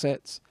get 4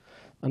 sets.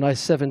 And I had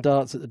 7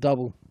 darts at the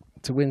double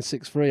to win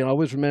 6-3. And I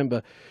always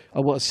remember, I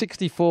was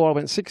 64, I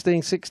went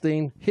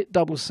 16-16, hit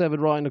double 7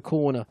 right in the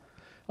corner.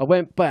 I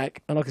went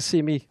back, and I could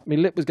see my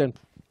lip was going.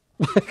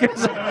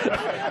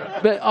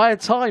 But I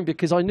had time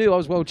because I knew I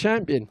was world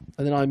champion.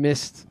 And then I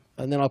missed,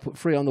 and then I put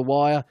 3 on the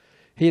wire.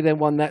 He then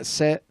won that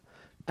set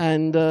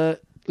and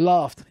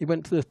laughed. He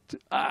went to the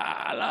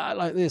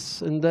like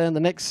this. And then the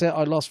next set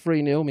I lost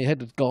 3-0. My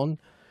head had gone.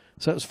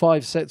 So it was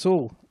 5 sets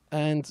all.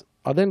 And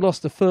I then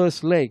lost the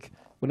first leg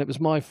when it was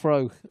my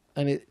throw.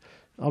 And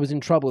I was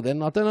in trouble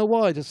then. I don't know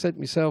why. I just said to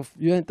myself,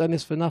 you ain't done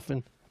this for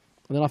nothing.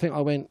 And then I think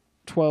I went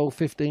 12,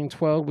 15,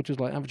 12, which was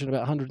like averaging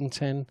about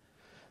 110.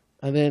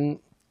 And then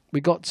we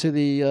got to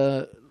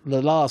the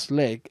last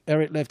leg.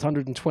 Eric left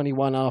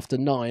 121 after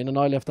 9, and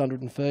I left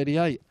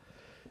 138.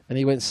 And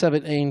he went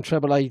 17,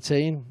 treble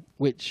 18,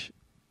 which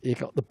he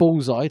got the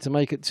bullseye to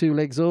make it 2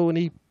 legs all, and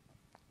he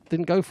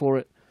didn't go for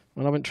it.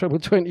 And I went treble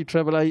 20,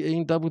 treble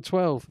 18, double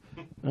 12,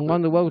 and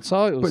won the world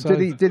title. But so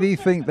did he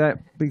think that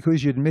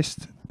because you'd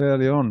missed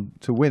early on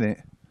to win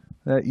it,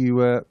 that you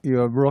were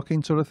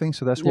rocking sort of thing?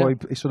 So that's why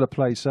he sort of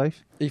played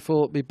safe. He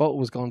thought my bottle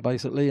was gone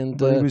basically, and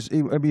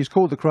he was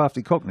called the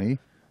crafty Cockney,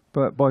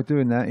 but by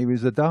doing that he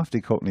was the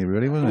dafty Cockney,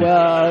 really, wasn't he?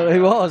 Well, he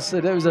was.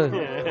 It was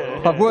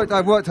a. I've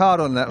worked hard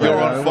on that.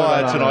 You're on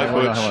fire tonight,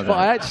 Butch. But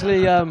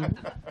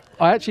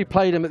I actually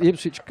played him at the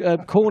Ipswich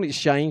Corn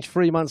Exchange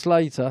 3 months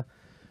later,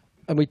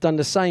 and we'd done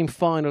the same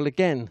final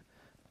again,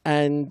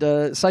 and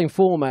same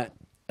format,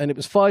 and it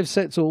was 5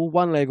 sets all,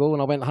 1 leg all,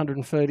 and I went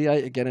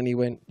 138 again, and he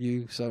went,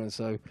 you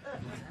so-and-so.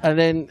 And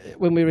then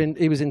when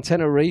he was in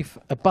Tenerife,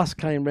 a bus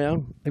came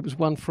round, it was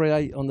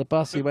 138 on the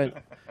bus, he went,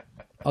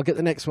 I'll get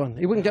the next one.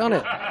 He wouldn't get on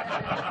it.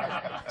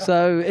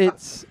 So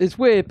it's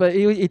weird, but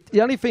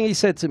the only thing he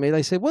said to me,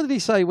 they said, what did he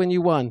say when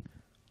you won?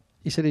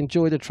 He said,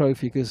 enjoy the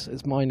trophy because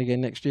it's mine again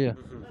next year.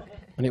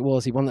 And it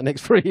was. He won the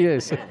next 3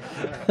 years.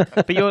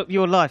 But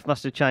your life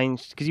must have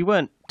changed because you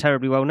weren't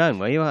terribly well known,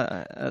 were you,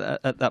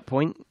 at that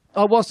point?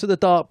 I was to the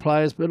dart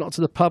players, but not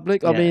to the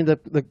public. Yeah. I mean,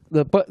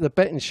 the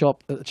betting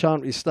shop at the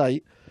Chantry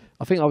Estate,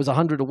 I think I was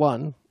 100 to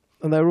 1,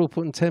 and they were all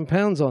putting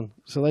 £10 on.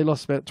 So they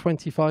lost about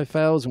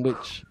 25,000,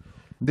 which...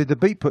 Did the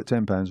beat put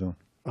 £10 on?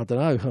 I don't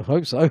know. I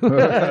hope so.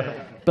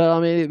 But,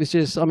 I mean, it was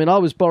just... I mean, I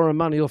was borrowing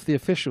money off the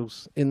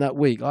officials in that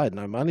week. I had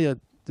no money. I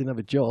didn't have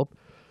a job.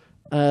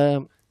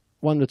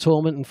 Won the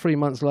tournament, and 3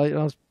 months later,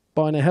 I was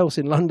buying a house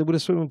in London with a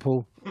swimming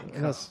pool.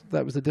 And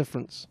that was the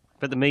difference.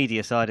 But the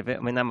media side of it, I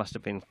mean, that must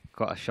have been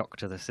quite a shock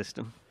to the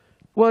system.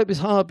 Well, it was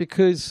hard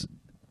because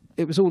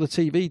it was all the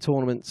TV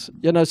tournaments.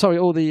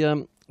 All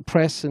the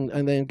press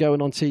and then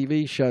going on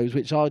TV shows,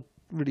 which I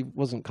really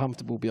wasn't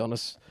comfortable, to be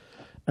honest.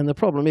 And the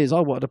problem is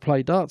I wanted to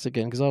play darts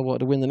again because I wanted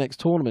to win the next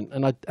tournament.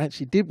 And I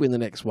actually did win the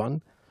next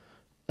one.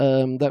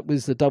 That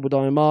was the Double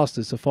Diamond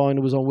Masters. The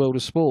final was on World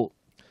of Sport.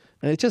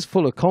 And it's just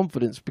full of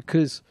confidence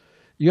because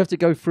you have to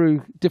go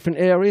through different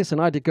areas. And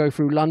I did go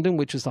through London,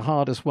 which was the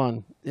hardest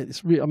one. It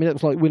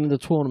was like winning the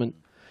tournament.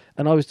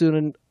 And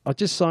I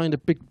just signed a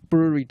big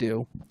brewery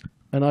deal.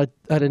 And I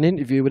had an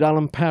interview with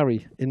Alan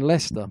Parry in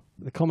Leicester,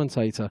 the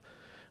commentator.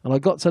 And I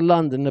got to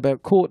London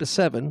about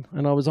 6:45,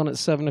 and I was on at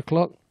 7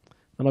 o'clock.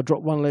 And I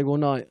dropped 1 leg all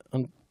night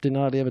and didn't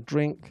hardly have a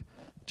drink.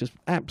 Just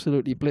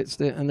absolutely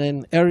blitzed it. And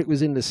then Eric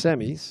was in the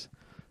semis.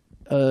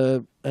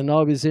 And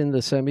I was in the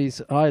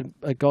semis. I had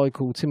a guy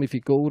called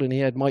Timothy Gould, and he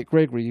had Mike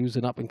Gregory, who was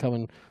an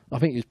up-and-coming, I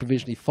think he was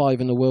provisionally 5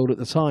 in the world at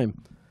the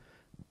time.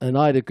 And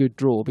I had a good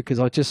draw because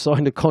I just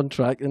signed a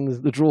contract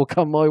and the draw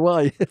come my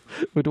way.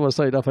 I don't want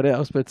to say nothing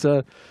else, but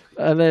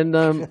and then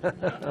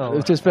it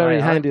was just very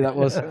handy, that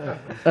was.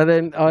 And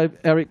then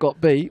Eric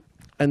got beat,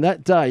 and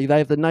that day they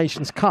have the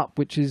Nations Cup,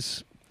 which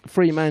is a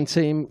 3-man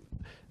team,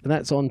 and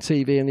that's on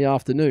TV in the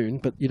afternoon,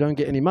 but you don't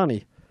get any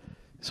money.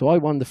 So I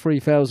won the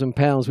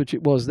 £3,000, which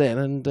it was then,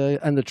 and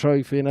the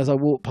trophy. And as I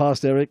walked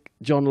past Eric,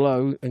 John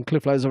Lowe, and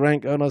Cliff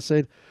Lazarenko, and I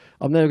said,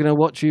 I'm never going to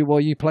watch you while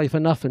you play for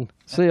nothing.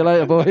 See you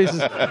later, boys.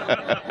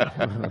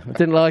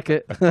 Didn't like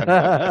it.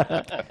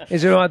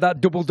 Is it right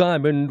that double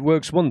diamond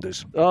works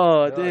wonders?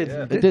 Oh, it did.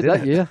 Yeah. It did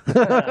that year.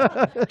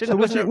 So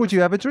would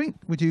you have a drink?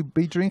 Would you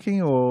be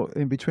drinking or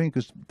in between?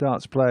 Because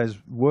darts players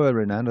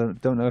were in hand. I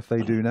don't know if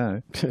they do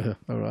now.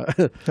 All right.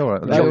 All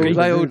right.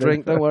 They all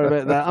drink. Don't worry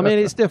about that. I mean,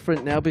 it's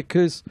different now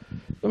because,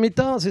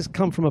 darts has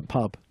come from a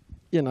pub.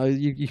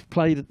 You've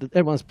played.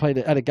 Everyone's played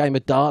at a game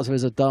of darts.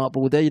 There's a dart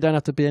ball there. You don't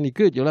have to be any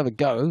good. You'll have a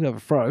go, have a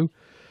throw,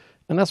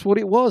 and that's what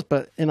it was.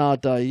 But in our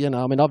day,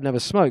 I've never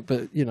smoked,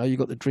 but you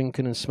got the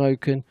drinking and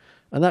smoking,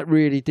 and that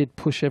really did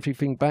push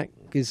everything back.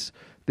 Because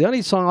the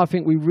only time I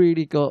think we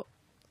really got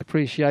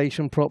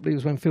appreciation properly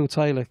was when Phil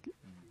Taylor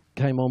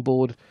came on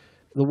board,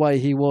 the way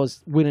he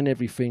was winning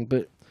everything.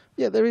 But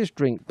yeah, there is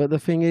drink, but the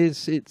thing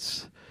is,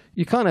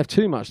 you can't have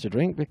too much to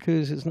drink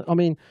because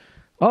I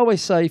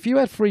always say if you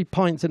had 3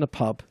 pints in a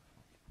pub,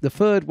 the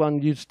third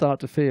one, you'd start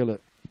to feel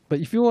it.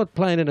 But if you're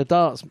playing in a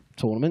darts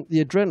tournament,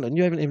 the adrenaline,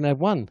 you haven't even had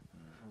one.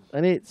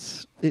 And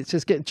it's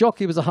just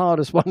Jockey was the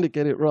hardest one to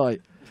get it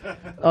right.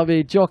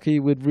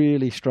 Jockey would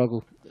really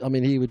struggle.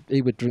 He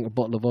would drink a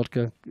bottle of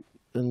vodka,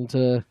 and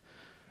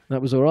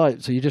that was all right.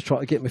 So you just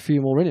try to get him a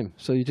few more in him.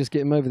 So you just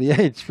get him over the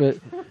edge. But,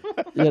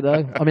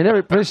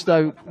 Eric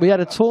Bristow, we had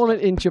a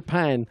tournament in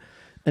Japan,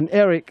 and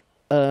Eric,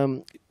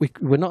 we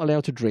were not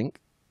allowed to drink.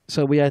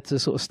 So we had to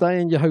sort of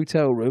stay in your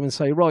hotel room and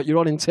say, right, you're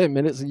on in 10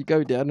 minutes, and you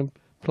go down and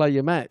play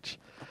your match.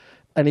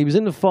 And he was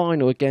in the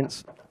final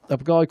against a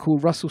guy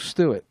called Russell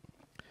Stewart.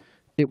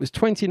 It was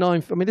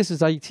 29, this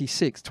is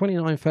 86,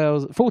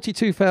 29,000,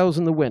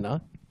 42,000 the winner,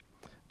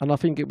 and I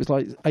think it was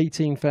like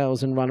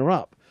 18,000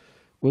 runner-up.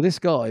 Well, this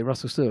guy,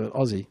 Russell Stewart,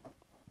 Aussie,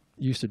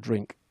 used to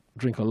drink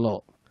a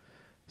lot.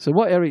 So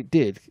what Eric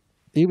did,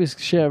 he was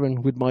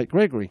sharing with Mike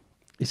Gregory.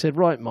 He said,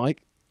 right,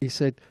 Mike, he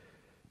said,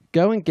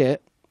 go and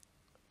get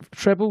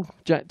treble,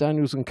 Jack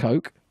Daniels and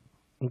Coke,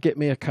 and get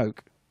me a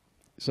Coke.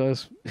 So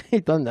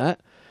he'd done that.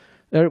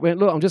 Eric went,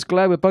 look, I'm just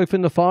glad we're both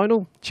in the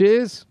final.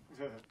 Cheers.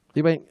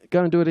 He went,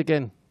 go and do it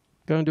again.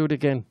 Go and do it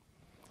again.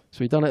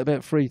 So he'd done it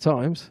about 3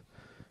 times.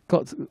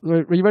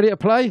 Were you ready to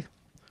play?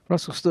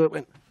 Russell Stewart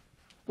went,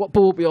 what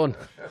ball be on?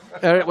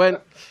 Eric went,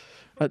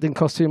 that didn't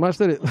cost too much,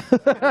 did it?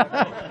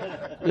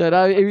 You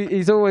know,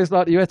 he's always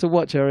like, you had to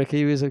watch Eric.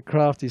 He was a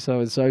crafty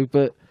so-and-so.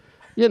 But,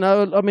 you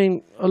know, I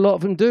mean, a lot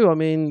of them do. I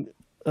mean,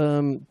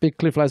 Big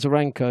Cliff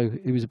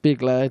Lazarenko, he was a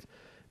big lad.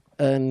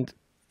 And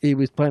he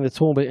was playing a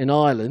tournament in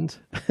Ireland.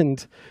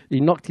 And he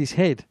knocked his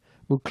head.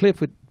 Well, Cliff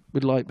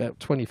would like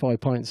about 25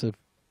 pints of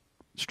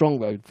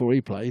Strongbow before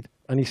he played.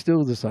 And he's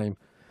still the same.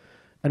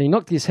 And he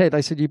knocked his head.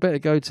 They said, you better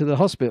go to the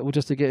hospital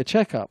just to get a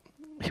checkup.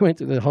 He went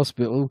to the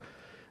hospital,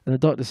 and the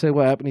doctor said,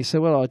 what happened? He said,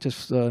 well, I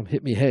just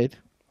hit my head.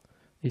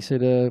 He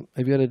said,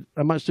 have you had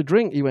a much to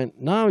drink? He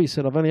went, no. He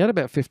said, I've only had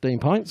about 15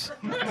 pints.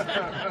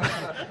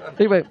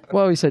 He went,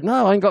 well, he said,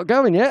 no, I ain't got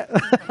going yet.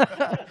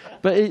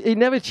 But he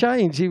never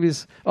changed.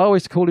 I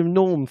always call him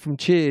Norm from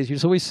Cheers. You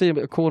just always see him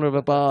at the corner of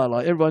a bar,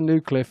 like everyone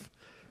knew Cliff.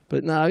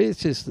 But no, it's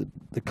just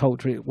the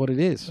culture, what it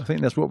is. I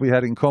think that's what we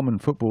had in common,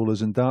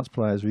 footballers and darts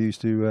players. We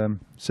used to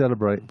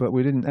celebrate, but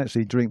we didn't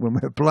actually drink when we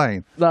were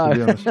playing, no. to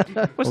be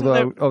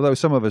honest. although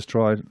some of us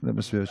tried, that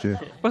was first year.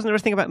 Wasn't there a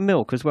thing about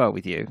milk as well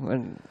with you?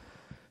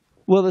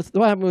 Well,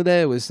 what happened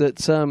there was that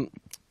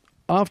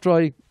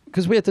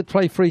because we had to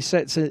play 3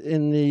 sets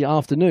in the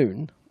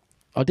afternoon,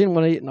 I didn't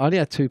want to eat. I only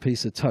had 2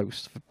 pieces of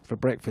toast for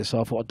breakfast, so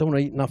I thought, I don't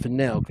want to eat nothing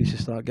now because you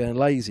start getting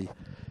lazy.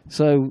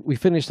 So we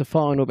finished the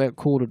final about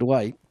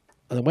 7:45.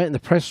 And I went in the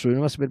press room.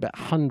 There must have been about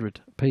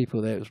 100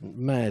 people there. It was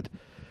mad.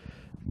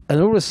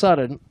 And all of a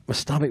sudden, my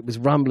stomach was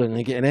rumbling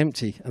and getting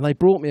empty. And they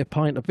brought me a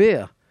pint of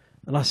beer.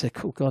 And I said,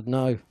 oh, God,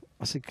 no.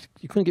 I said,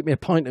 you couldn't get me a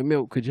pint of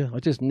milk, could you? I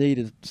just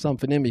needed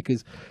something in me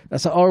because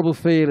that's a horrible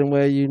feeling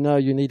where you know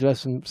you need to have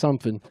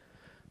something.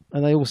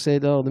 And they all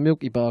said, oh, the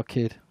Milky Bar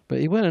kid.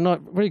 But he wasn't a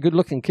very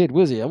good-looking kid,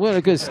 was he? It wasn't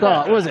a good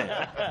start, was it?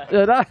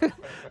 You know?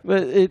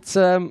 But it's...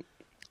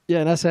 yeah,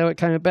 and that's how it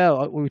came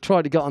about. We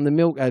tried to get on the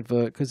milk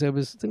advert because there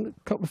was, I think,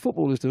 a couple of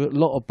footballers do it, a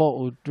lot of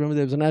bottles. Remember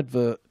there was an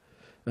advert,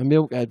 a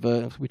milk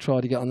advert. We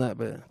tried to get on that,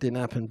 but it didn't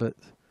happen. But,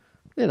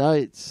 you know,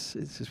 it's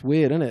just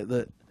weird, isn't it,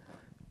 that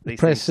the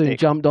press soon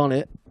jumped on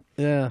it.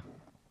 Yeah.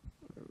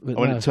 But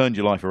I mean, it turned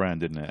your life around,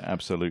 didn't it?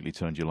 Absolutely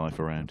turned your life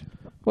around.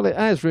 Well, it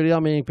has really. I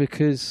mean,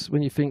 because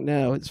when you think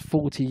now, it's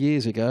 40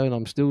 years ago, and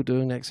I'm still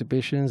doing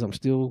exhibitions. I'm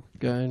still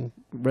going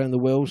around the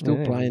world, still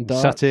playing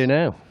darts. Sat here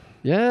now.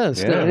 Yeah,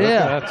 still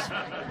here.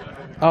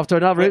 After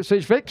another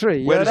Ipswich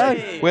victory.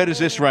 Where does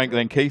this rank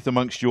then, Keith,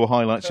 amongst your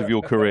highlights of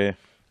your career?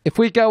 If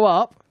we go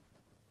up,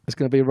 it's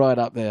going to be right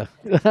up there.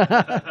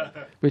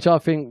 Which I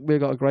think we've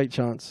got a great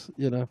chance,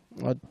 you know.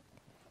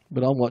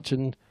 But I'm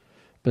watching.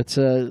 But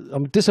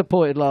I'm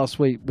disappointed last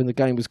week when the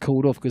game was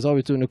called off because I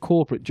was doing a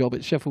corporate job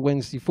at Sheffield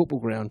Wednesday football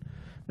ground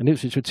and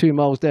Ipswich were 2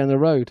 miles down the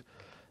road.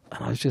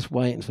 And I was just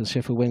waiting for the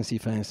Sheffield Wednesday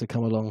fans to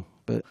come along.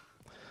 But,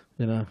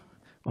 you know.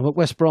 I'm at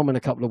West Brom in a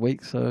couple of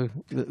weeks, so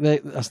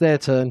that's their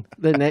turn.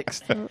 They're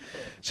next.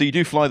 So you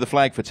do fly the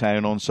flag for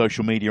town on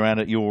social media and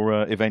at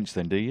your events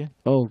then, do you?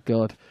 Oh,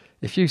 God.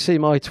 If you see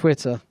my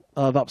Twitter,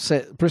 I've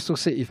upset Bristol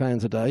City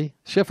fans today,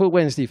 Sheffield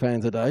Wednesday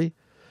fans today.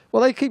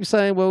 Well, they keep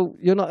saying, well,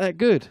 you're not that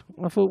good.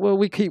 I thought, well,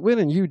 we keep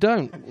winning. You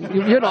don't.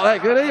 You're not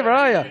that good either,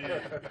 are you?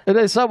 And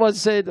then someone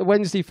said, a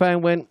Wednesday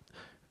fan went,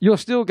 you'll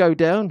still go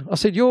down. I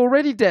said, you're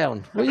already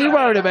down. What are you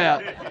worried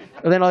about?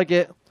 And then I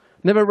get...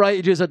 Never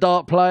rated you as a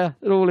dart player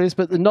and all this,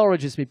 but the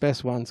Norwich is my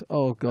best ones.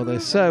 Oh, God, they're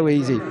so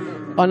easy.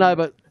 I know,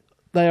 but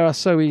they are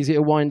so easy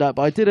to wind up.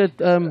 I did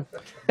a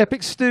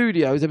Epic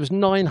Studios. There was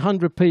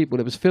 900 people.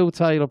 There was Phil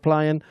Taylor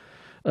playing,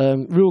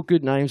 real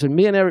good names. And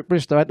me and Eric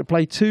Bristow had to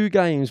play 2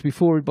 games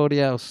before everybody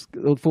else,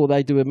 before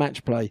they do a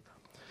match play.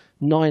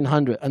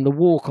 900. And the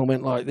walk-on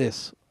went like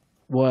this.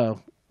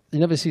 Wow. You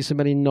never see so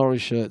many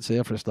Norwich shirts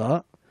here for a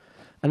start.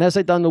 And as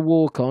they done the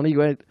walk-on, he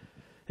went,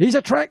 he's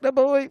a tractor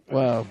boy.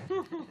 Wow.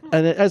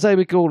 And as they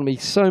were calling me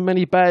so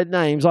many bad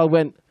names, I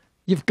went,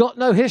 you've got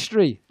no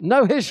history.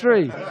 No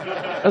history.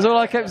 That's all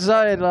I kept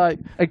saying. Like,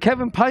 and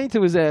Kevin Painter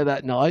was there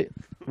that night.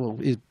 Well,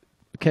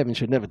 Kevin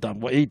should never have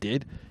done what he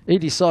did. He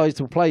decided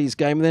to play his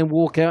game and then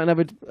walk out and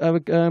have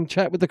a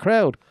chat with the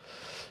crowd.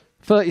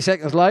 30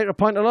 seconds later, a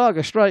pint of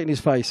lager straight in his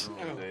face,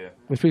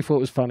 which we thought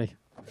was funny.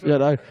 You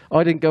know,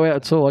 I didn't go out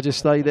at all. I just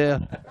stayed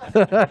there.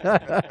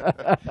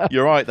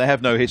 You're right. They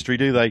have no history,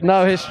 do they?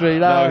 No history.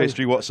 No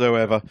history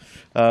whatsoever.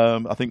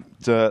 I think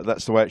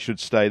that's the way it should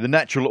stay. The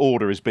natural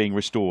order is being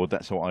restored.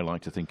 That's what I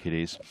like to think it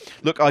is.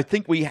 Look, I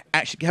think we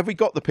actually have we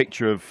got the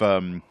picture of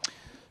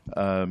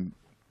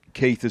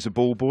Keith as a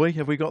ball boy?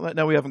 Have we got that?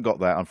 No, we haven't got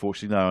that,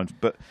 unfortunately. No.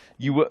 But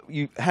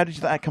how did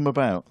that come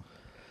about?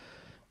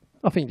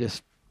 I think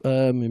just.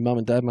 My mum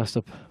and dad must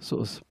have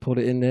sort of put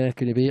it in there.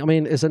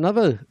 There's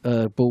another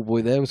ball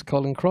boy there, was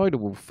Colin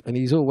Kreiderwolf, and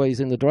he's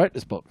always in the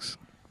director's box.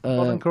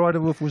 Colin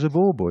Criderwolf was a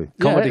ball boy.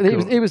 Comedy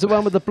he was the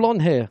one with the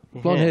blonde hair.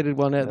 Blonde-headed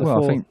one out the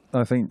Well, four.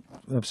 I think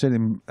I've seen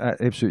him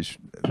at Ipswich.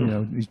 You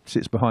know, he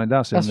sits behind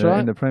us in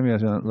the Premier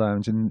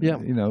Lounge, and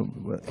you know,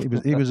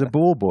 he was a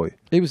ball boy.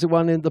 He was the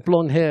one in the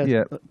blonde hair.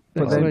 Yeah,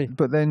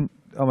 but then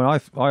I mean, I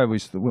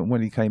always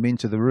when he came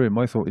into the room,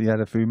 I thought he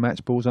had a few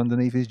match balls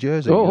underneath his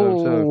jersey.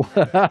 Oh,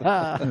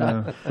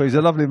 but he's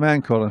a lovely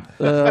man, Colin.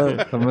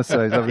 I must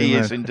say, he's a lovely he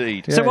man. is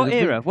indeed. So what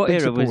era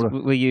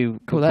were you?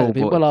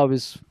 Well, I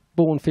was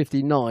born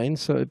 59,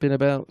 so it'd been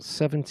about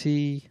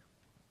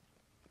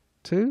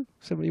 72,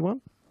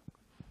 71.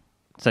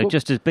 So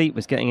just as Beat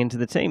was getting into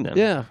the team then?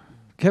 Yeah,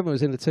 Kevin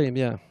was in the team.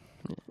 Yeah,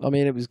 I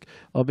mean it was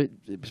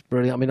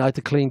brilliant. I mean I had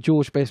to clean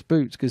George Best's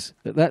boots because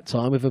at that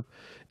time, if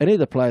any of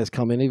the players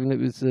come in, even if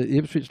it was the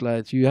Ipswich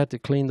lads, you had to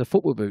clean the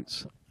football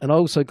boots. And I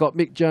also got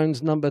Mick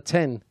Jones number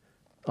 10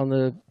 on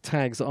the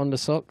tags on the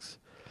socks.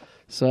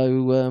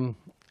 So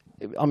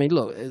I mean,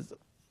 look,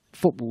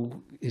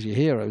 football is your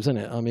hero, isn't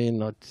it? I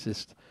mean, I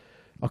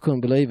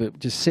couldn't believe it,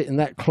 just sitting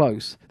that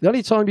close. The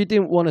only time you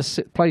didn't want to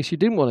sit, place you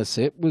didn't want to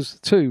sit was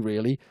two,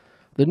 really.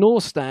 The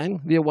North Stand,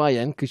 the away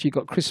end, because you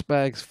got crisp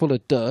bags full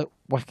of dirt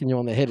whacking you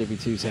on the head every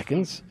 2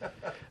 seconds.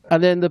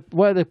 And then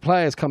where the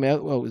players come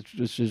out, well, it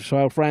was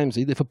Ralph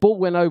Ramsey. If a ball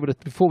went over,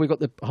 before we got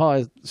the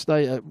higher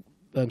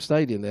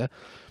stadium there,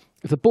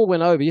 if the ball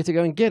went over, you had to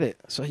go and get it.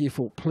 So you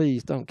thought,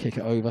 please don't kick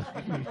it over,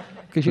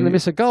 because you're going to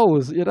miss a goal,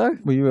 you know?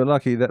 Well, you were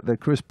lucky that the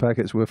crisp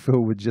packets were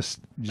filled with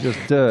just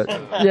dirt.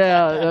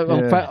 Yeah,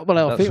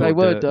 well, I think they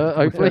were dirt,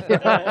 hopefully.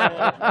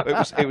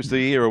 It was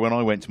the era when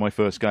I went to my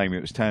first game.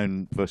 It was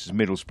Town versus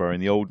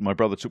Middlesbrough. My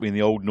brother took me in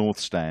the old North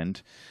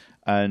Stand,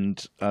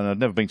 and I'd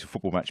never been to a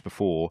football match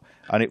before,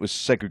 and it was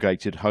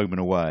segregated home and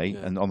away.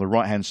 Yeah. And on the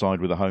right-hand side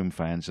were the home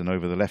fans, and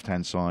over the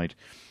left-hand side,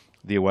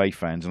 the away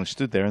fans. And I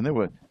stood there, and there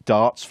were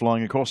darts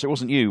flying across. It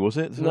wasn't you, was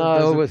it?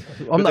 No,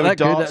 I'm not that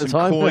good at the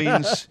time.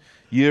 Coins,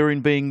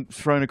 urine being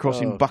thrown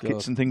across in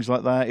buckets and things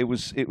like that. It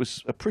was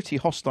a pretty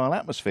hostile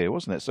atmosphere,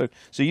 wasn't it? So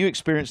you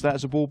experienced that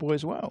as a ball boy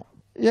as well.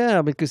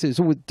 Yeah, because it's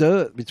all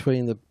dirt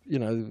between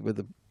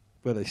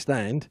where they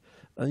stand,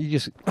 and you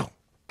just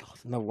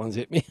another one's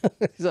hit me.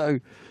 So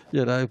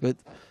but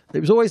it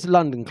was always the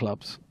London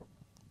clubs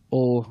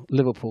or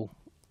Liverpool.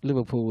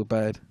 Liverpool were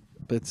bad,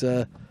 but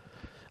I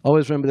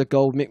always remember the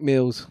goal, Mick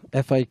Mills,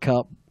 FA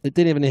Cup. It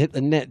didn't even hit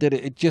the net, did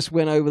it? It just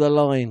went over the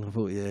line. I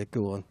thought, yeah,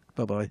 go on,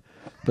 bye-bye.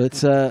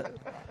 But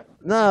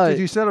no. Did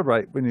you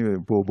celebrate when you were a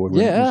ball boy?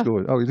 When you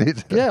scored? Oh, you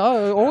did?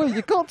 Yeah,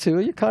 you got to.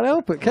 You can't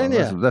help it, can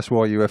you? That's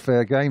why you were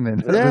fair game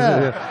then.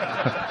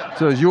 Yeah.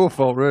 So it's your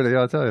fault, really,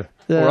 I tell you.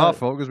 Yeah. Or our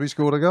fault, because we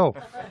scored a goal.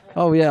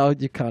 Oh, yeah,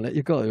 you can't.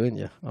 You got to, haven't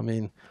you? I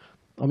mean,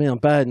 I'm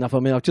bad enough. I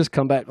mean, I've just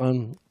come back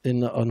on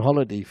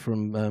holiday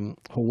from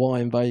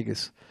Hawaii and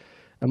Vegas,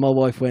 and my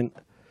wife went,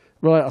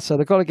 right, I said,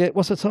 I've got to get,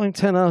 what's the time?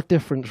 10-hour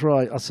difference,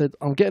 right. I said,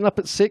 I'm getting up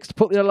at 6 to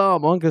put the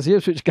alarm on because the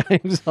Ipswich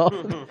game's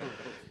on.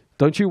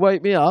 Don't you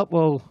wake me up?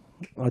 Well,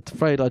 I'm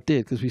afraid I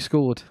did because we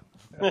scored.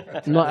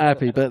 Not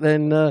happy. But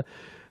then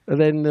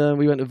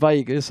we went to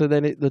Vegas, and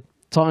then the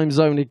time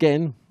zone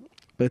again.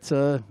 But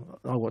I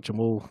watch them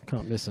all.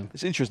 Can't miss them.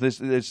 It's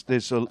interesting.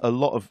 There's a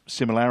lot of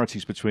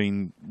similarities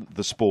between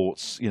the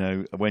sports. You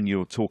know, when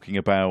you're talking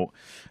about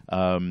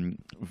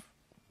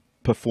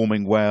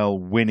performing well,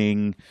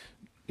 winning.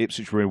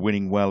 Ipswich were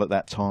winning well at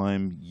that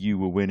time. You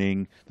were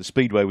winning. The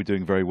Speedway were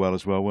doing very well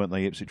as well, weren't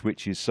they, Ipswich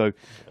Witches? So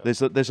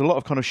there's a lot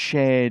of kind of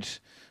shared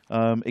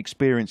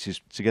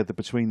experiences together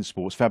between the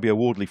sports. Fabio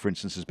Wardley, for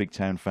instance, is a big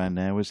Town fan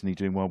now, isn't he?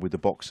 Doing well with the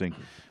boxing.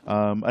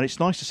 And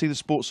it's nice to see the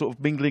sports sort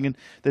of mingling, and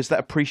there's that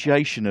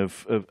appreciation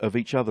of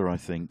each other, I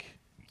think.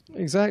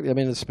 Exactly. I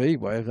mean, the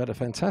Speedway have had a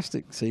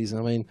fantastic season.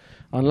 I mean,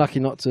 unlucky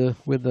not to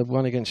with the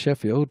one against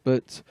Sheffield,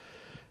 but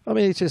I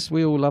mean, it's just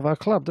we all love our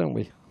club, don't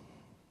we?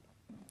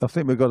 I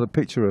think we've got a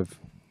picture of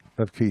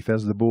Keith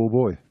as the ball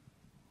boy.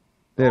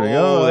 There we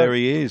go. Oh, there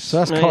he is. So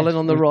that's Colin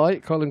on the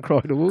right, Colin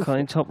Criderwolf.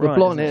 Colin top the right.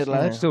 blonde-haired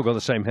lad. Still got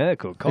the same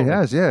haircut, Colin. He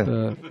has,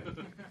 yeah.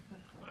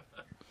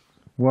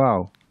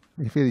 Wow.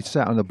 If he'd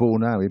sat on the ball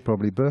now, he'd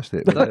probably burst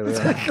it.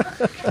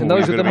 And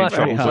those are the match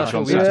balls. That's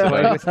what we have to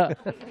play with.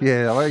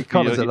 Yeah, I mean,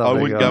 Colin's a lovely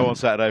I wouldn't go on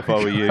Saturday if I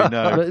were you.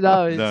 No,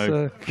 no,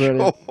 it's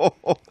brilliant.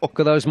 Look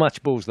at those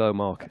match balls, though,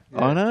 Mark.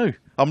 Yeah. I know.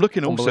 I'm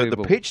looking also. The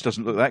pitch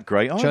doesn't look that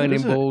great.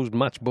 Chaining balls,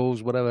 match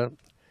balls, whatever.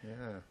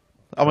 Yeah.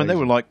 I mean, they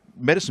were like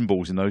medicine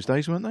balls in those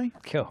days, weren't they?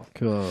 God.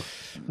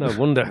 No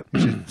wonder.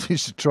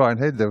 Used to try and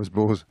head those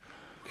balls.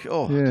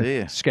 Oh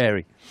dear,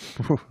 scary.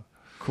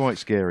 Quite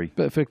scary.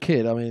 But for a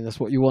kid, I mean, that's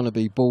what you want to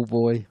be, ball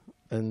boy.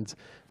 And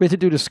we had to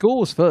do the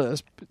scores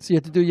first. So you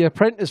had to do your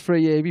apprentice for a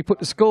year. You put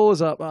the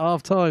scores up at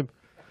half time.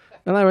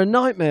 And they were a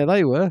nightmare,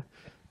 they were.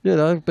 You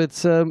know,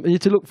 but you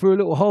had to look through a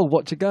little hole,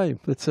 watch a game.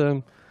 But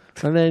and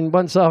then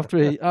once after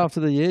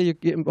the year,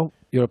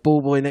 you're a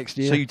ball boy next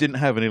year. So you didn't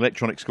have an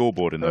electronic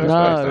scoreboard in those days?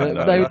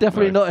 No, they were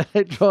definitely not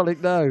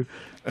electronic, no.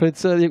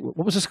 But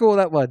what was the score of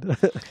that one?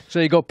 So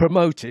you got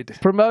promoted.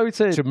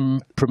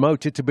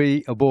 Promoted to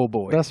be a ball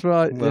boy. That's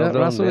right. Well yeah,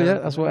 done, Russell. Yeah,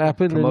 that's what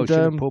happened. Promotion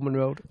and, at Pullman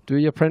Road. Do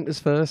your apprentice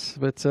first.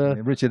 But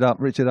Richard,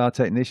 our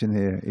technician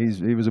here,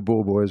 he was a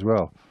ball boy as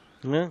well.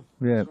 Yeah.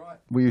 Yeah,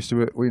 we used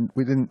to. We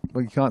didn't.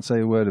 We can't say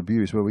the word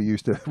abuse, but we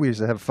used to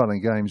have fun and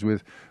games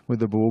with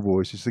the ball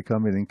boys, just to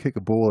come in and kick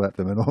a ball at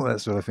them and all that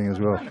sort of thing as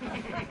well.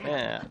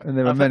 Yeah. And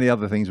there are many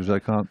other things which I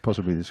can't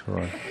possibly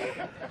describe.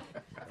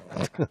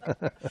 Is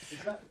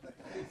that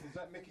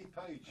Mickey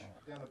Page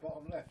down the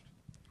bottom left?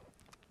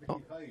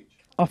 Mickey Page.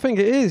 I think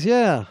it is.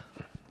 Yeah.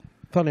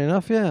 Funny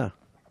enough, yeah.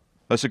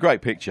 It's a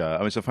great picture. I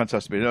mean, it's a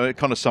fantastic. It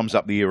kind of sums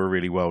up the era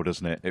really well,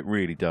 doesn't it? It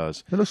really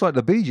does. It looks like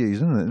the Bee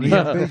Gees, doesn't it?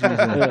 Yeah. Bee Gees,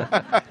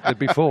 The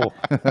before.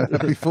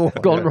 Before.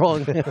 Gone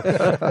wrong.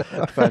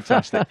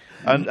 Fantastic.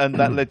 And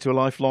that led to a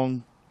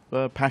lifelong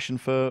passion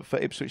for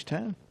Ipswich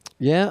Town.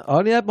 Yeah, I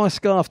only had my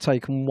scarf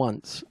taken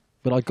once,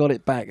 but I got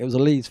it back. It was a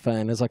Leeds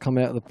fan as I come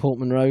out of the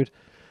Portman Road.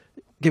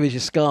 Give us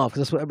your scarf,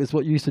 because that's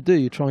what you used to do.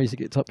 You try to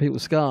get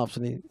people's scarves,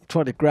 and he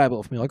tried to grab it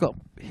off me. I got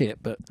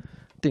hit, but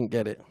didn't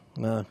get it.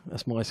 No,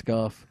 that's my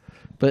scarf.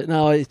 But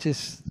no,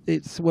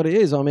 it's what it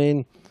is. I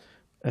mean,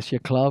 that's your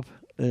club,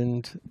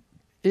 and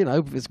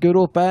if it's good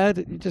or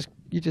bad,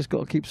 you just got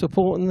to keep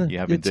supporting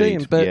your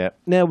team. But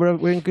now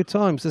we're in good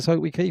times. Let's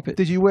hope we keep it.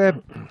 Did you wear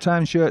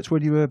town shirts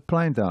when you were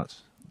playing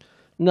darts?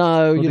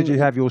 No. Or did you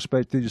have your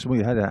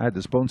you had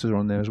the sponsors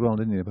on there as well,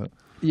 didn't you? But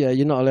yeah,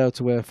 you're not allowed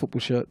to wear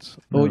football shirts,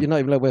 or you're not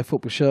even allowed to wear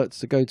football shirts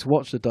to go to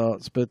watch the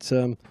darts. But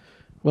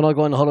when I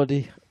go on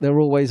holiday, they're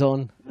always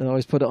on, and I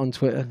always put it on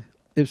Twitter.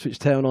 Ipswich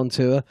Town on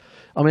tour.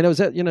 I mean, I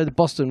was at the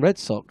Boston Red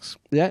Sox.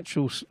 The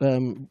actual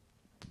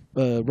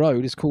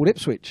road is called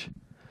Ipswich.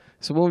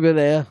 So when we were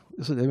there,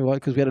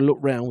 because we had a look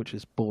round, which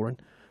is boring.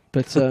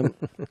 But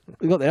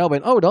we got there. I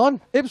went, hold on,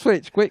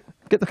 Ipswich, quick,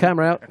 get the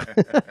camera out.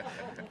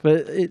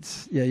 But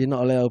you're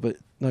not allowed, but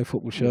no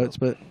football shirts.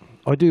 But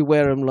I do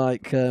wear them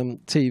like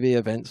TV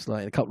events,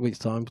 like in a couple of weeks'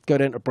 time. Go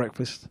down to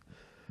breakfast.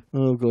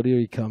 Oh God, here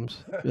he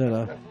comes.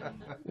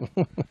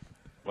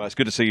 Well, it's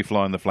good to see you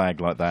flying the flag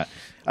like that.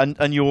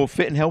 And you're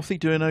fit and healthy,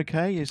 doing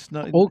okay?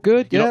 All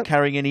good, You're not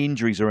carrying any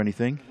injuries or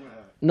anything?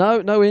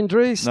 No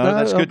injuries. No,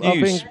 that's good news.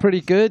 I've been pretty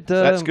good.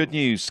 That's good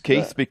news,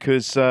 Keith,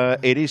 because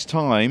it is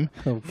time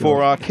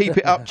for our Keep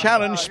It Up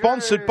Challenge,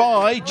 sponsored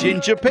by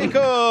Ginger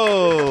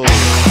Pickles.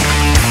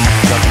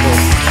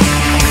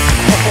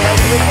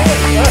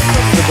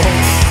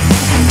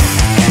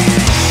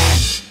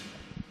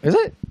 Is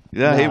it?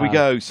 Yeah, here we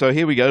go. So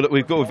here we go. Look,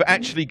 we've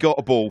actually got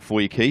a ball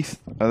for you,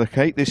 Keith.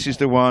 Okay, this is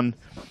the one.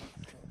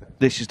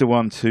 This is the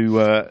one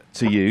to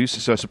use.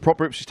 So it's a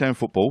proper Ipswich Town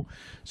football.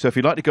 So if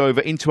you'd like to go over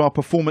into our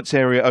performance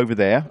area over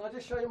there. Can I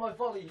just show you my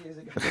volley years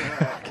ago?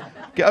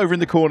 Get over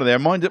in the corner there.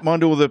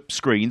 Mind all the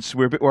screens.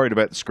 We're a bit worried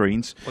about the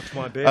screens. What's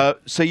my beer?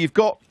 So you've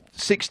got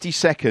 60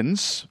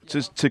 seconds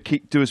to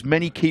do as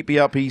many keepy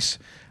uppies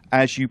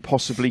as you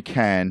possibly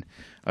can.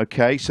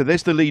 Okay, so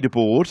there's the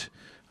leaderboard.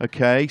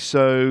 Okay,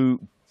 so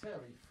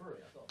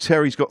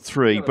Terry's got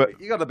 3,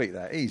 but you got to beat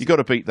that. Easy. You got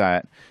to beat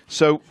that.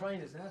 So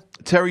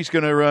Terry's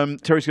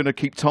gonna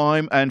keep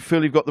time, and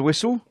Phil, you've got the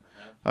whistle.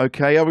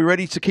 Okay, are we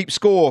ready to keep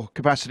score,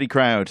 capacity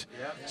crowd?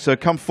 Yep. So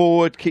come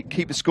forward,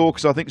 keep the score,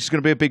 because I think this is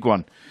going to be a big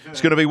one.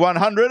 It's going to be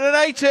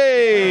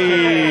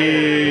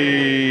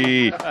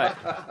 180.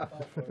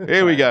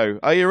 Here we go.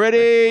 Are you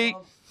ready?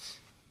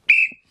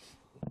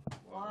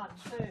 1,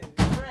 2,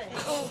 3.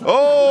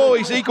 Oh,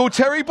 he's equal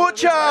Terry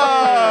Butcher.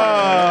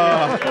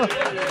 That's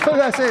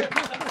it.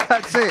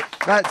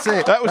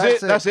 That was it.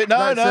 That's it.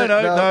 No.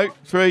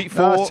 3,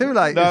 4. No, it's too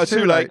late. No, it's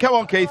too late. Come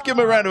on, Keith. Give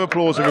him a round of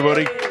applause,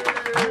 everybody.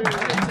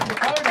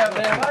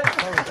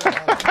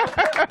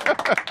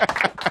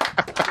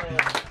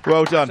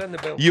 Well done.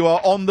 You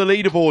are on the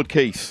leaderboard,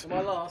 Keith. Am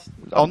I last?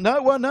 Oh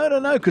no,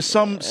 because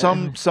some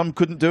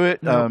couldn't do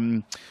it.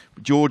 No.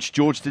 George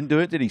didn't do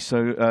it, did he?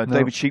 So no.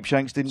 David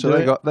Sheepshanks didn't do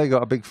it. So they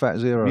got a big fat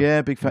 0.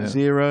 Yeah, big fat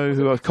 0.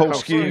 Who are Cole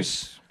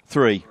Skews?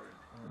 3.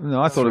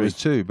 No, I thought 3. It was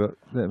 2, but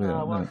there we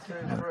go. 1, 2,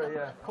 3.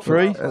 Yeah.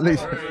 3? At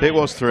least it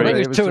was 3. I think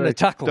it was 2 in the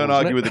tackle. Don't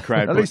argue with the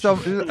crowd. At least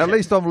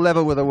I'm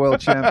level with a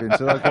world champion,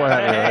 so I'm quite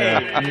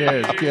happy with that.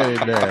 Yes, get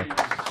in there.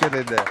 Get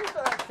in there.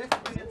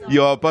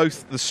 You are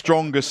both the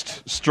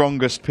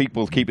strongest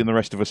people keeping the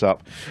rest of us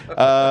up,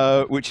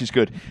 which is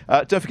good.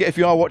 Don't forget, if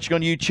you are watching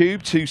on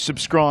YouTube, to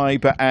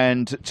subscribe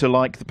and to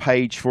like the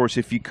page for us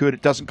if you could.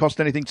 It doesn't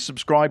cost anything to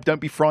subscribe. Don't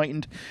be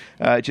frightened.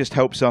 It just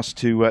helps us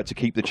to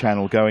keep the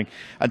channel going.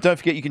 And don't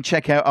forget, you can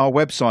check out our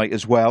website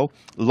as well,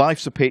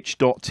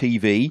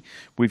 lifesapitch.tv.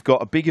 We've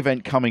got a big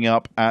event coming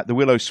up at the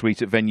Willow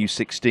Suite at Venue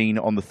 16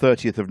 on the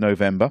 30th of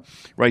November,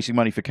 raising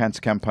money for Cancer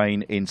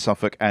Campaign in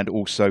Suffolk and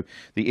also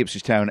the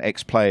Ipswich Town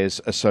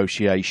Ex-Players Association.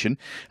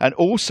 And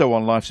also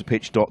on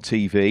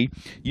lifesapitch.tv,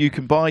 you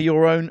can buy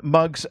your own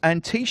mugs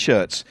and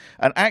T-shirts.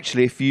 And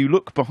actually, if you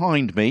look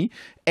behind me,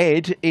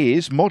 Ed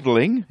is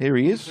modelling. Here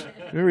he is.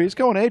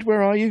 Go on, Ed.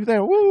 Where are you?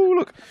 There. Woo,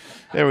 look.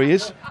 There he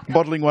is,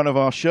 modelling one of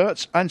our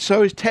shirts. And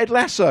so is Ted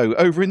Lasso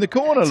over in the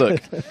corner,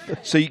 look.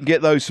 So you can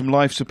get those from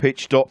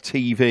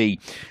lifesapitch.tv.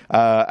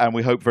 And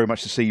we hope very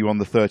much to see you on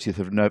the 30th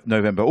of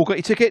November. All got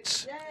your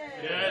tickets?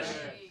 Yes.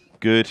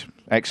 Good.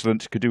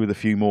 Excellent. Could do with a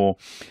few more.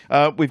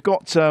 We've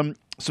got some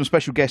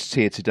special guests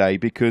here today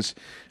because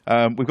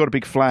we've got a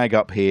big flag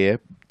up here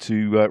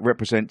to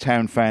represent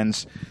town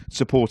fans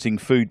supporting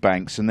food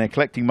banks, and they're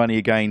collecting money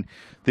again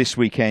this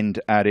weekend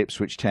at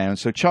Ipswich Town.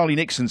 So Charlie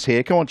Nixon's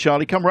here. Come on,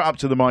 Charlie, come right up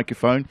to the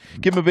microphone.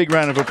 Give him a big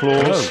round of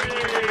applause.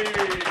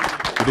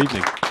 Hello. Good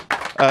evening.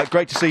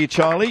 Great to see you,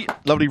 Charlie.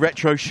 Lovely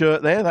retro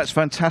shirt there. That's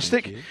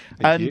fantastic.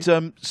 Thank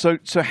you.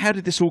 So how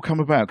did this all come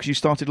about? Because you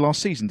started last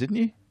season, didn't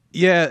you?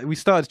 Yeah, we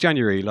started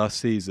January last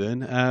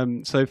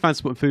season. So Fans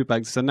Supporting Food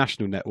Banks is a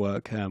national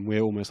network.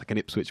 We're almost like an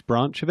Ipswich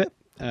branch of it.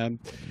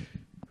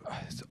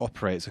 It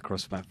operates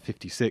across about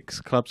 56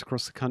 clubs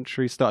across the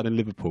country. Started in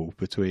Liverpool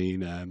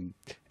between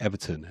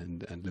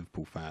Everton and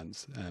Liverpool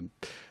fans.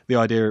 The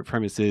idea at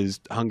premise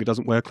is hunger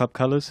doesn't wear club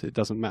colours. It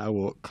doesn't matter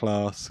what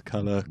class,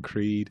 colour,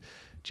 creed,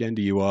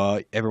 gender you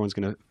are. Everyone's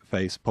going to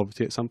face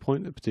poverty at some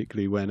point,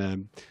 particularly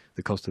when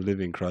the cost of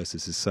living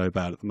crisis is so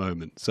bad at the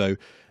moment. So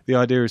the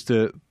idea is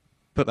to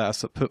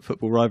put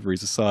football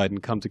rivalries aside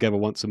and come together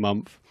once a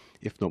month,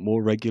 if not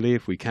more regularly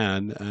if we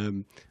can,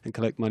 and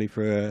collect money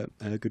for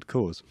a good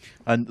cause.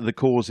 And the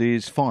cause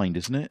is Find,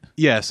 isn't it?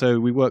 Yeah, so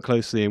we work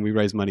closely and we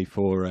raise money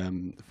for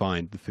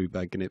Find, the food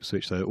bank in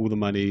Ipswich. So all the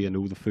money and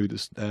all the food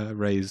that's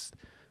raised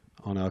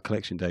on our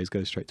collection days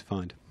goes straight to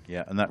Find.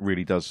 Yeah, and that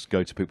really does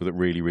go to people that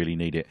really, really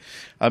need it.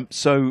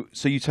 So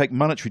you take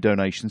monetary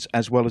donations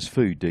as well as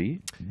food, do you?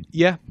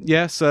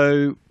 Yeah.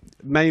 So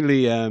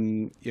mainly,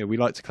 we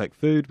like to collect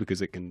food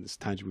because it's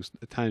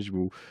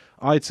tangible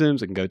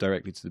items. It can go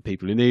directly to the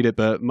people who need it,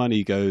 but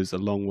money goes a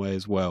long way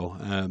as well.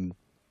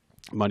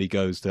 Money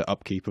goes to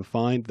upkeep of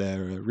Find,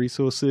 their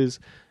resources.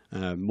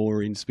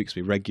 Maureen speaks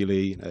to me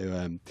regularly.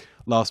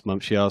 Last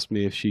month she asked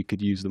me if she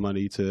could use the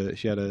money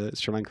she had a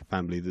Sri Lankan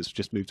family that's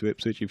just moved to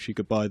Ipswich, if she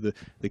could buy the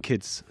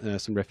kids,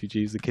 some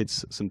refugees, the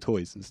kids some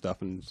toys and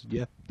stuff. And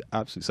yeah,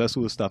 absolutely. So that's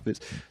all the stuff. It's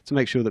to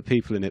make sure that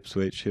people in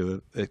Ipswich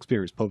who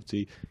experience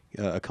poverty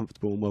are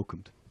comfortable and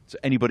welcomed. So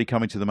anybody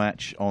coming to the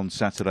match on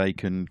Saturday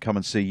can come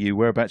and see you.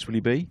 Whereabouts will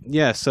you be?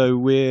 Yeah, so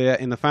we're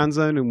in the fan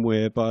zone and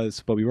we're by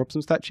the Bobby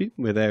Robson statue.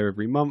 We're there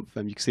every month,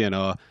 and you can see on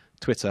our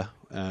Twitter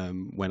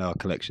when our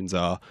collections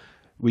are.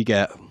 We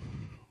get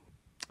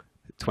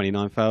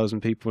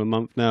 29,000 people a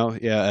month now.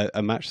 Yeah,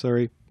 a match,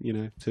 to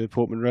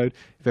Portman Road.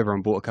 If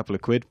everyone bought a couple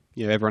of quid,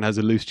 everyone has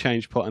a loose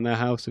change pot in their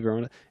house. If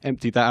everyone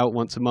emptied that out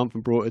once a month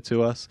and brought it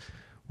to us,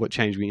 what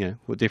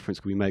difference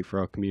can we make for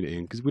our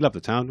community? Because we love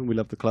the town and we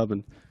love the club,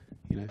 and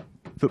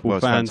football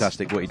fans. It's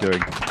fantastic what you're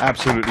doing.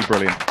 Absolutely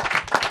brilliant.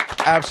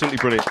 Absolutely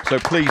brilliant. So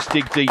please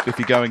dig deep if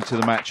you're going to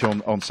the match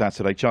on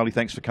Saturday. Charlie,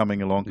 thanks for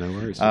coming along. No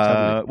worries.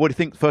 What do you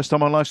think? First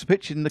time on Life's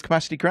Pitch in the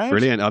capacity crowd?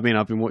 Brilliant. I mean,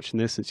 I've been watching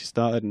this since you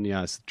started, and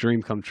yeah, it's a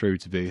dream come true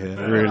to be here.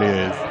 It really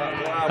is.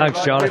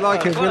 Thanks, Charlie. We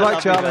like him. We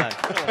like Charlie.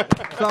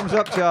 Thumbs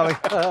up, Charlie.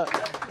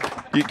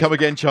 You come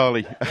again,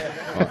 Charlie.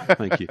 Oh,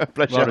 thank you.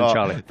 Bless your heart.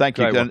 Charlie. Thank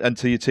you, and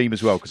to your team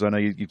as well, because I know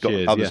you've got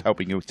others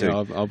helping you too.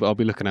 Yeah, I'll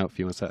be looking out for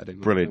you on Saturday.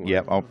 Brilliant.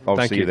 Yeah,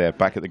 I'll see you there,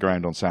 back at the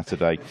ground on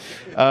Saturday.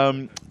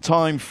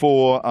 Time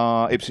for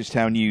our Ipswich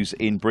Town News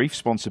in brief,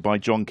 sponsored by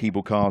John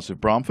Keeble Cars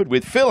of Bramford,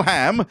 with Phil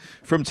Ham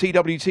from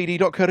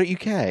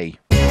twtd.co.uk.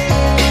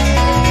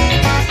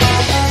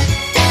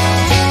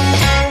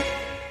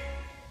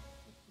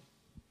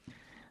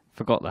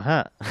 Forgot the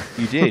hat.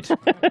 You did,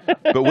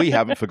 but we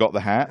haven't forgot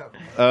the hat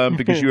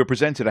because you were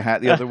presented a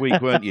hat the other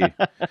week, weren't you?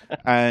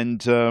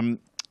 And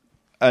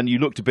you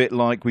looked a bit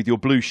like, with your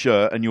blue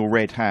shirt and your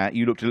red hat,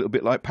 you looked a little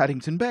bit like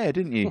Paddington Bear,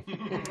 didn't you?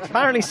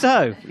 Apparently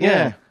so.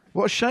 Yeah.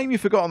 What a shame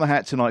you've forgotten the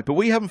hat tonight, but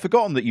we haven't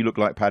forgotten that you look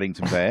like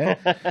Paddington Bear,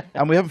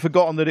 and we haven't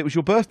forgotten that it was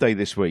your birthday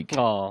this week.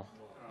 Oh.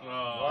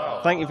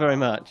 Thank you very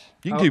much.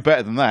 You can do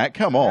better than that.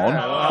 Come on.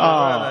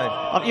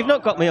 Oh, you've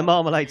not got me a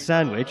marmalade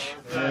sandwich.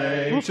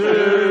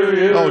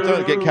 Oh,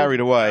 don't get carried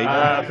away.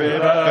 Happy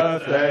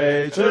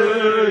birthday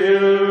to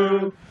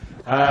you.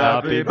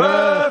 Happy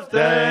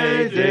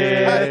birthday,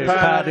 dear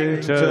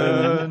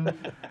Paddington.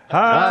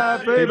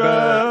 Happy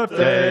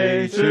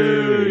birthday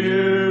to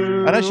you.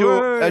 And as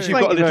you've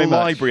got a little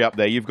library up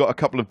there, you've got a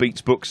couple of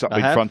Beats books up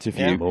in front of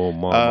you.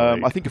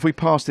 I think if we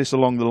pass this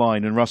along the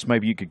line, and Russ,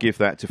 maybe you could give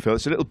that to Phil.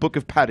 It's a little book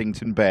of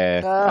Paddington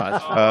Bear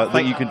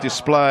that you can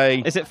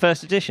display. Is it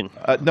first edition?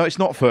 No, it's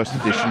not first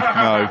edition.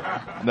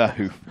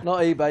 No.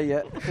 Not eBay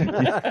yet.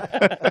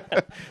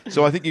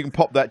 So I think you can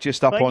pop that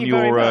just up on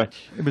your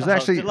it was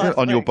actually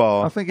on your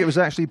bar. I think it was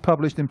actually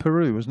published in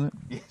Peru, wasn't it?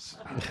 Yes.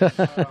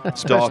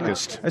 It's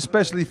darkest.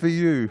 Especially for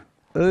you.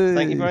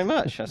 Thank you very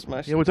much. That's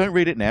most. Yeah, well, don't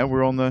read it now.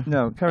 We're on the.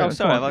 No, carry on.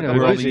 Sorry,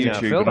 we're on the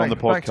YouTube and on the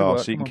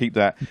podcast, so you can keep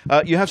that.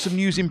 You have some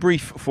news in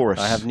brief for us.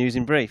 I have news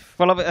in brief.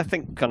 Well, I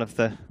think kind of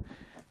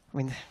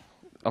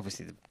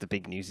obviously the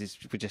big news is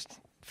we're just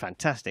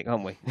fantastic,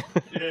 aren't we?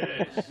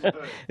 Yes.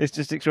 It's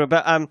just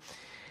extraordinary.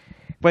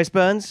 But Wes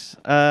Burns,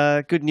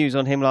 good news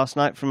on him last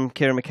night from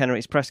Kieran McKenna at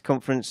his press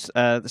conference.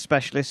 The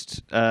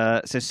specialist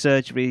says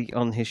surgery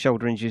on his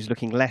shoulder injury is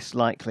looking less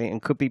likely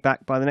and could be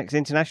back by the next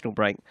international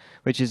break,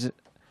 which is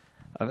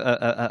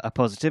a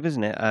positive,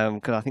 isn't it?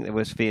 Because I think there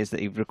was fears that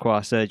he'd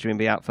require surgery and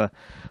be out for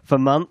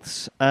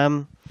months.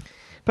 But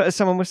as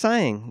someone was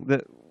saying,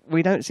 that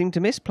we don't seem to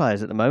miss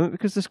players at the moment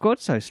because the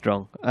squad's so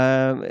strong.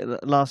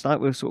 Last night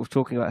we were sort of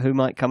talking about who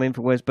might come in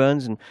for Wes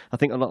Burns, and I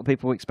think a lot of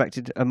people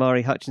expected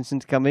Amari Hutchinson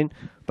to come in,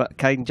 but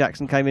Caden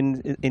Jackson came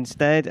in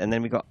instead, and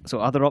then we got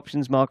sort of other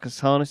options.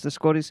 Marcus Harness, the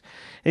squad is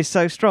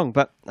so strong.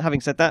 But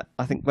having said that,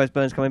 I think Wes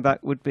Burns coming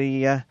back would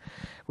be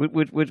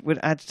would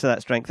add to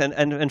that strength.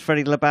 And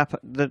Freddie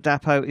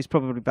Ladapo is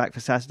probably back for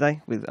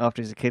Saturday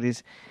after his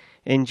Achilles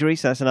injury,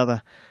 so that's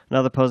another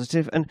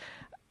positive. And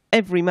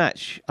every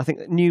match, I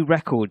think new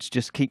records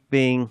just keep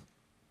being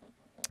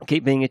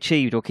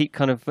achieved or keep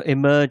kind of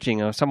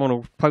emerging, or someone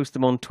will post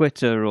them on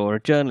Twitter or a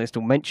journalist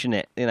will mention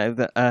it.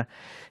 I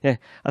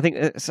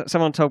think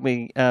someone told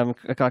me, a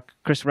guy,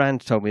 Chris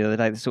Rand told me the other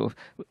day, that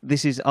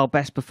this is our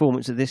best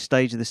performance at this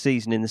stage of the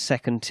season in the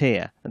second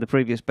tier. And the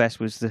previous best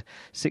was the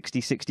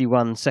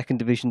 60-61 second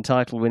division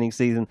title winning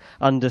season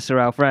under Sir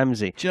Alf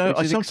Ramsey. Do you know,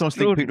 I sometimes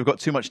think people have got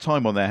too much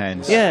time on their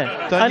hands.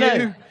 Yeah, I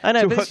know.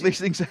 To work these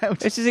things out.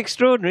 This is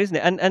extraordinary, isn't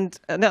it? And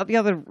the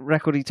other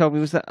record he told me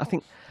was that I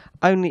think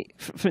only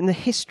in the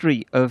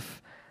history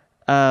of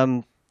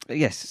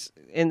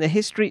in the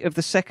history of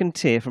the second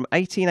tier from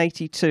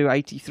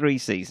 1882-83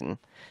 season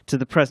to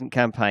the present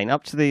campaign,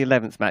 up to the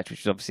 11th match,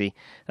 which was obviously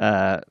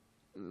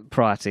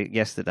prior to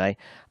yesterday,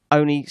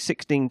 only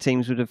 16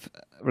 teams would have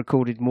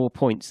recorded more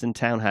points than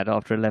Town had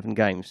after 11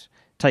 games,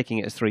 taking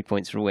it as 3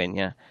 points for a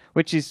win,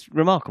 which is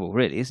remarkable,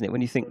 really, isn't it,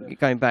 when you think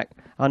going back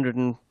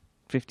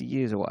 150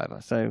 years or whatever.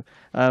 So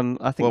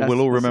I think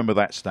we'll all remember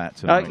that stat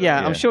tonight.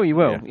 I'm sure you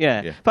will.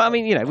 Yeah. But I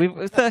mean,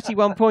 we've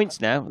 31 points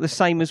now, the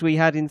same as we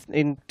had in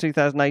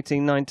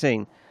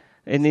 2018-19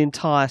 in the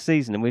entire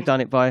season, and we've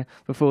done it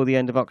before the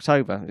end of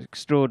October.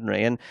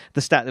 Extraordinary. And the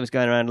stat that was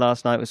going around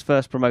last night was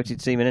first promoted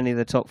team in any of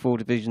the top 4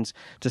 divisions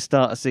to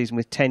start a season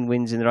with 10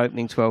 wins in their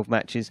opening 12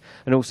 matches,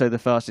 and also the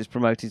fastest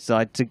promoted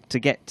side to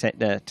get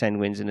 10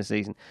 wins in a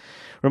season.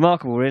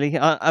 Remarkable, really.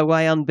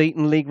 Away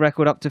unbeaten, league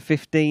record up to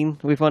 15.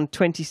 We've won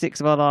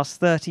 26 of our last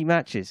 30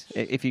 matches,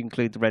 if you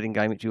include the Reading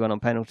game, which we won on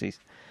penalties.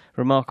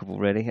 Remarkable,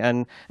 really.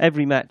 And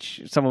every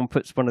match, someone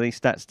puts one of these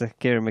stats to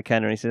Kieran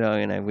McKenna, and he said,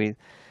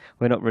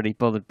 we're not really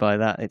bothered by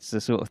that. It's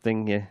the sort of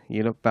thing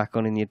you look back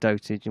on in your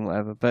dotage and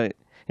whatever. But,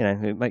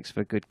 it makes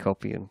for a good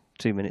copy and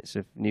 2 minutes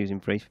of news in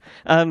brief.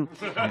 And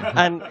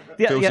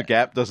fills a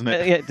gap, doesn't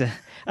it?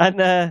 And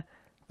the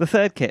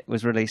third kit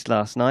was released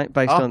last night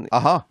based on...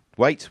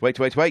 Wait.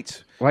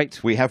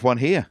 We have one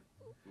here.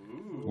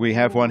 We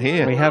have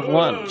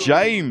one.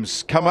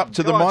 James, come up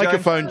to the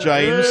microphone,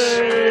 James.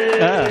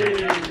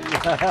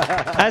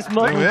 As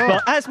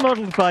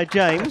modelled by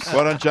James.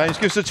 Well done, James.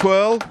 Give us a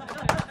twirl.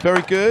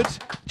 Very good.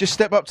 Just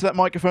step up to that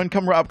microphone.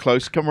 Come right up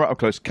close.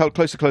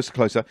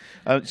 Closer.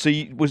 So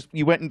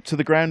you went into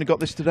the ground and got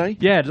this today?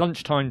 Yeah,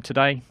 lunchtime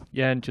today.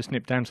 Yeah, and just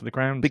nipped down to the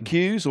ground. Big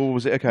queues, or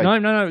was it okay? No,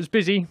 it was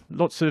busy.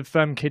 Lots of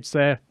kids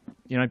there,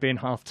 being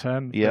half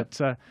term. Yeah.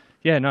 But,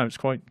 it's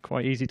quite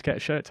easy to get a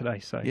shirt today.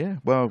 So yeah,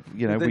 well,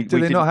 do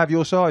they not have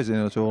your size in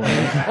at all?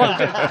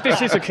 Well,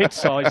 this is a kid's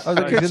size. Oh,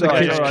 the kid's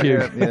size.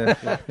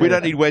 Yeah. We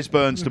don't need Wes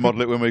Burns to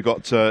model it when we've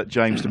got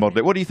James to model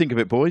it. What do you think of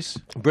it, boys?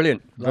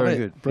 Brilliant. Very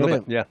good.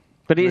 Brilliant. Yeah.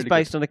 But it is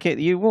based on a kit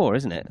that you wore,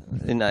 isn't it?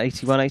 In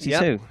 81,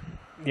 82.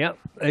 Yeah.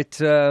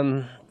 It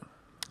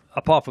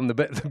apart from the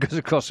bit that goes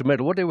across the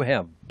middle, what did we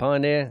have?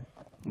 Pioneer.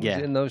 Was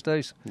it in those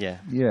days? Yeah.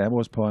 Yeah, it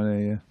was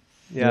Pioneer.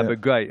 Yeah,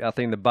 but great. I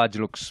think the badge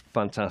looks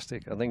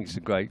fantastic. I think it's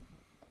a great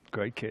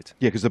kit.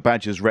 Yeah, because the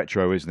badge is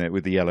retro, isn't it,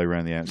 with the yellow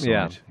around the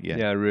outside?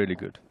 Yeah, really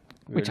good.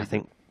 Which I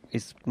think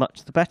is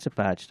much the better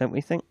badge, don't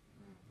we think?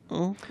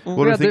 What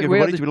do you think,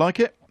 everybody? Do we like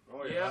it?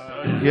 Oh,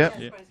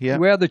 yeah.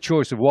 We had the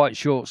choice of white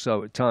shorts,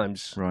 though, at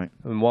times. Right.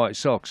 And white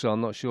socks, so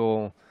I'm not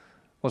sure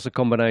what's the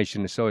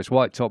combination. So it's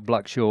white top,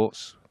 black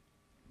shorts.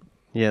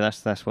 Yeah,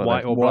 that's what.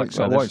 White or black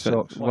socks.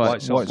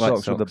 White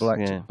socks with the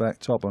black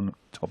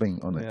topping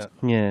on it.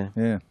 Yeah.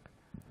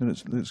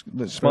 It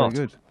looks smart.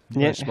 Very good.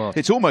 Yeah. Smart.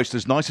 It's almost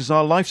as nice as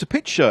our Life's a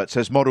Pitch shirts,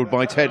 as modelled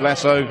by Ted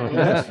Lasso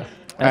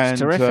and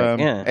terrific,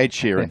 Ed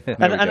Sheeran.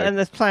 And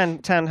the plan,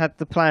 Town had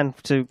the plan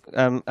to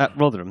at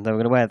Rotherham. They were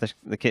going to wear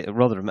the kit at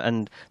Rotherham,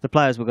 and the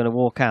players were going to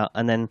walk out,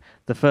 and then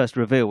the first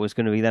reveal was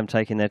going to be them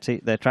taking their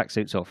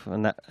tracksuits off,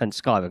 and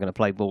Sky were going to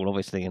play ball,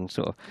 obviously, and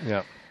sort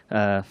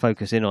of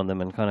focus in on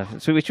them, and kind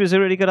of which was a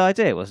really good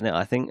idea, wasn't it?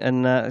 I think,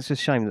 and it's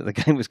just a shame that the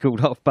game was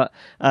called off, but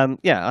I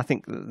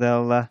think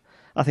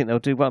they'll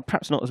do well.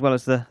 Perhaps not as well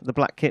as the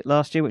black kit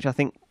last year, which I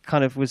think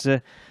kind of was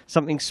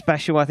something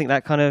special. I think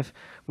that kind of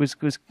was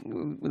the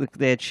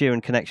Ed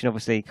Sheeran connection,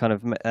 obviously, kind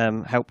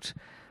of helped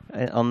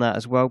on that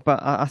as well.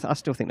 But I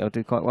still think they'll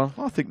do quite well.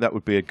 I think that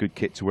would be a good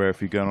kit to wear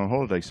if you're going on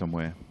holiday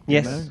somewhere.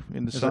 Yes,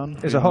 in the sun.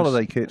 It's a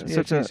holiday kit.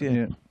 Sort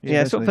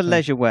of a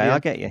leisure wear. I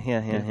get you.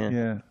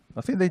 Yeah.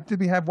 I think did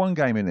we have one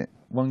game in it?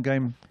 One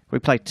game. We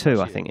played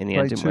 2, I think, in the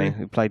end, didn't we?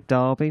 We played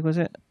Derby, was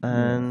it?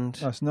 And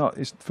that's not.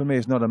 For me,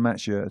 it's not a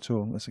match shirt at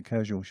all. That's a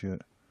casual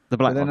shirt. The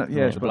black one.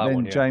 Yes, but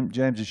then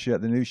James's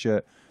shirt, the new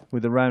shirt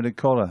with the rounded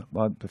collar.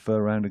 I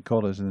prefer rounded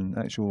collars than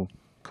actual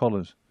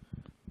collars.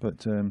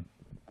 But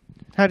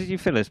how did you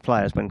feel as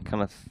players when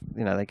kind of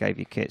they gave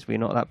you kits? Were you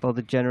not that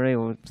bothered generally,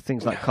 or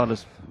things like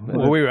collars?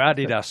 Well, we were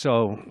Adidas,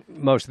 so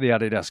most of the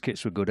Adidas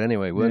kits were good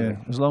anyway,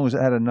 weren't they? As long as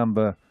it had a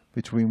number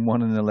between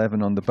 1 and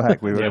 11 on the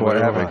back, we were quite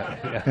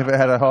happy. Yeah. If it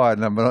had a higher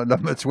number, like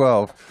number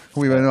 12,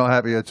 we were not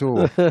happy at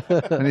all.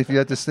 And if you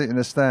had to sit in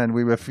a stand,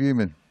 we were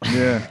fuming.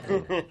 Yeah.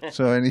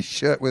 So any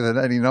shirt with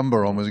any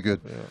number on was good.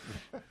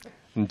 Yeah.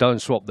 And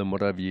don't swap them,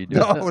 whatever you do.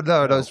 No,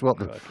 don't swap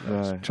them.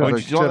 No.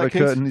 Trevor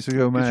Curtin needs to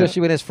go mad. Especially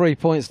when there's 3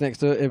 points next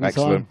to it every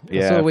time.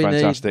 Yeah, that's all we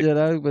fantastic.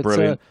 need, But,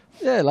 brilliant.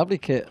 Yeah, lovely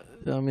kit.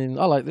 I mean,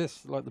 I like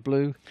this. I like the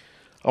blue.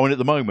 Oh, and at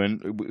the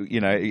moment,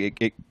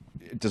 it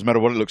doesn't matter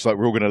what it looks like.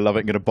 We're all going to love it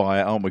and going to buy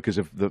it, aren't we? Because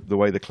of the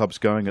way the club's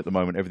going at the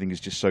moment. Everything is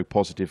just so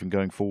positive and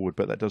going forward.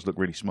 But that does look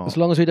really smart. As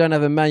long as we don't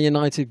have a Man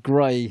United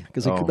grey,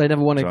 because they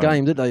never won a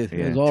game, did they?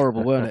 Yeah. It was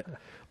horrible, weren't it?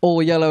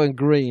 All yellow and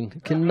green.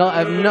 Cannot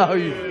have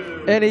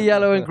any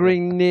yellow and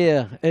green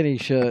near any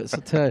shirts. I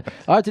tell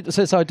you.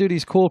 So I do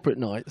these corporate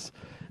nights,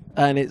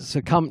 and it's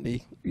a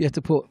company. You have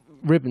to put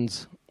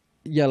ribbons,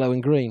 yellow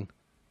and green.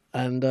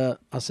 And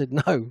I said,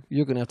 no,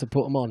 you're going to have to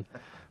put them on.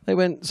 They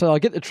went, so I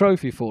get the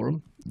trophy for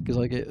them, because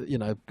I get,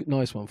 a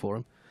nice one for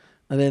them.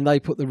 And then they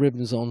put the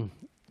ribbons on,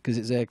 because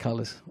it's their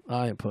colours.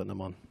 I ain't putting them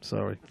on,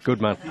 sorry.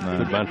 Good man, No.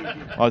 good man.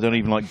 I don't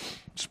even like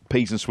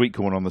peas and sweet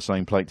corn on the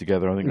same plate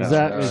together. I think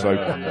Exactly.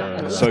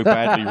 that's so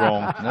badly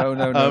wrong.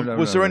 No.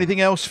 Was there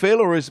anything else,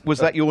 Phil, or was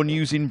that your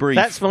news in brief?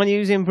 That's my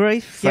news in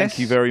brief. Thank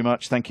you very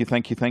much. Thank you.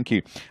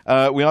 We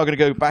are going to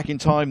go back in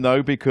time,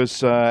 though,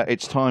 because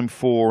it's time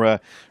for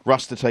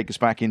Russ to take us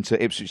back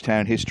into Ipswich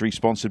Town history,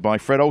 sponsored by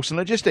Fred Olsen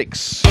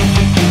Logistics.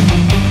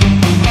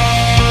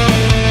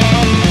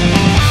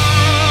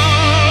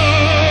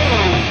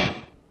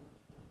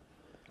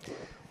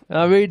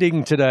 Our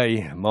reading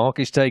today, Mark,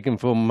 is taken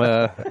from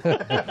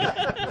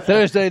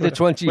Thursday the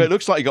 20th. Well, it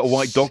looks like you got a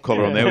white dog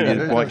collar on there with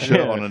your white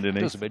shirt on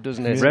underneath. Does a bit,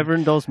 doesn't it?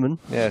 Reverend Osman.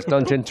 Yes,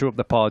 don't interrupt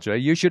the padre.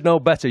 You should know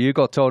better. You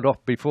got told off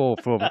before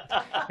from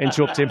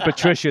interrupting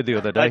Patricia the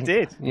other day. I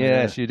did.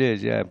 Yes, you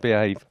did. Yeah,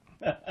 behave.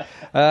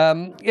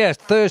 Yes,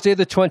 Thursday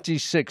the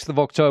 26th of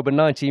October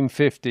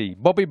 1950.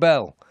 Bobby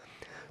Bell,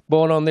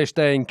 born on this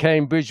day in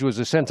Cambridge, was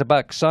a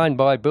centre-back signed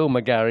by Bill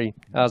McGarry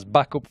as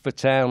backup for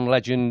Town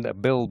legend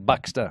Bill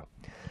Baxter.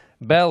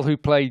 Bell, who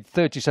played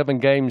 37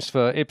 games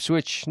for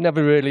Ipswich,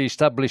 never really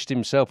established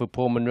himself at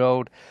Portman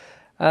Road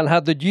and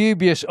had the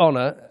dubious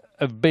honour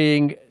of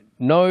being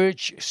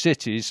Norwich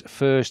City's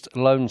first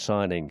loan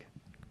signing.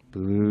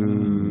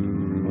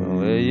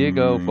 Well, there you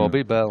go,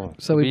 Bobby Bell.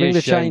 So we Be bring the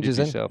ashamed of changes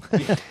in. yourself.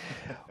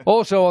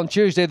 Also on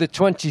Tuesday, the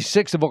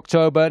 26th of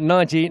October,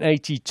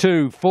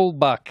 1982,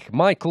 fullback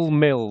Michael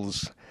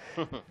Mills,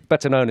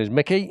 better known as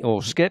Mickey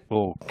or Skip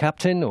or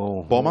Captain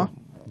or Bomber.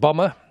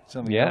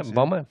 Something Yeah, else, yeah.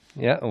 Bomber.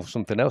 Yeah, or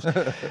something else.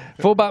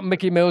 Fullback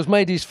Mickey Mills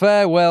made his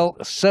farewell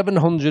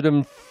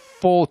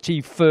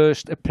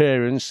 741st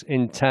appearance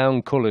in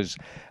Town colours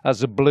as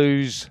the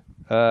Blues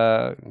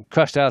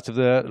crashed out of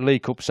the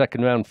League Cup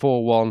second round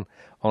 4-1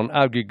 on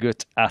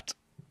aggregate at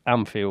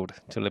Anfield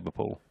to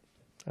Liverpool.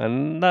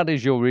 And that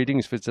is your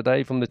readings for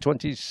today from the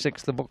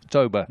 26th of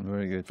October.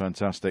 Very good.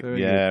 Fantastic.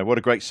 Very Yeah, what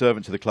a great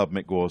servant to the club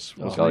Mick was.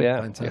 Oh, yeah.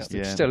 Fantastic.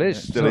 Yeah. Still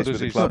is. Still is does with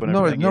the his- club and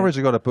Norwich, everything, yeah. Norwich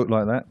have got a book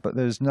like that, but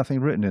there's nothing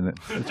written in it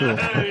at all.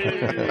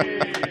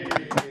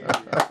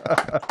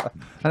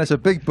 And it's a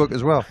big book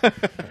as well.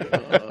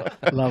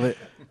 Love it.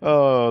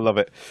 Oh, love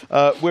it.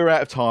 We're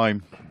out of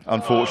time,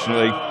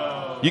 unfortunately.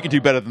 You can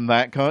do better than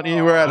that, can't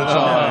you? We're out of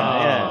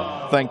time.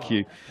 Yeah. Thank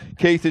you.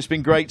 Keith, it's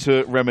been great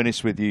to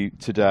reminisce with you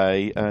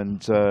today,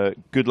 and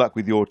good luck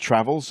with your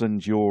travels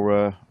and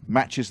your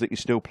matches that you're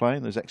still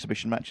playing, those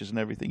exhibition matches and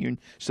everything. You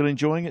still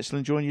enjoying it? Still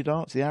enjoying your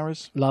darts, the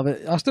arrows? Love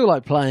it. I still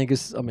like playing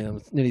because, I mean,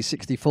 I'm nearly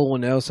 64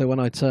 now, so when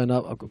I turn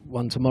up, I've got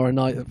one tomorrow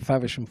night at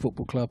Faversham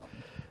Football Club.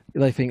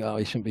 They think, oh,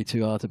 he shouldn't be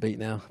too hard to beat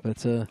now. But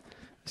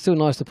still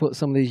nice to put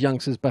some of these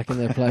youngsters back in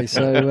their place.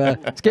 So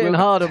it's getting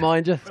harder,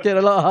 mind you. It's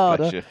getting a lot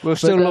harder. Bless you. We'll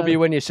still love you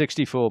when you're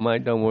 64,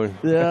 mate. Don't worry.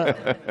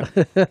 Yeah.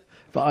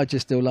 But I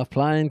just still love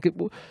playing.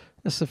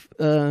 That's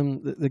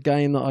the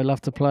game that I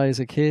loved to play as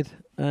a kid,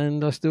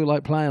 and I still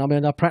like playing. I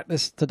mean, I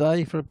practiced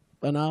today for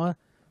an hour.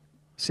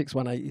 6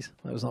 180s.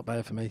 That was not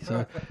bad for me.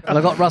 So, and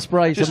I got Russ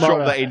Bray Just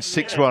tomorrow. drop that in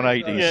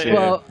 6-180s. Yeah.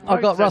 Well, I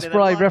got Russ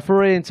Bray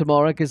refereeing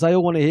tomorrow because they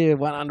all want to hear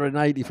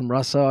 180 from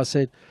Russ. So I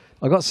said,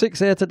 I got 6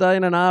 here today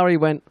in an hour. He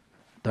went,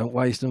 don't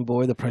waste them,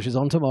 boy. The pressure's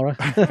on tomorrow.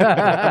 Keith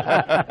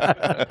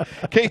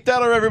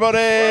Deller, everybody.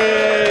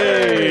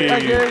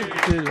 Thank you.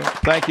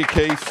 Thank you,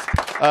 Keith.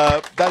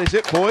 That is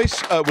it,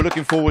 boys. We're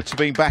looking forward to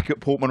being back at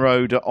Portman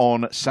Road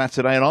on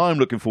Saturday, and I'm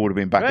looking forward to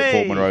being back at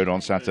Portman Road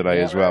on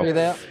Saturday as well.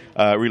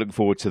 Really looking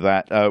forward to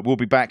that. We'll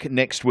be back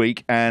next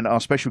week, and our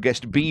special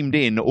guest beamed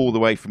in all the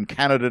way from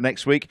Canada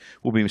next week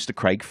will be Mr.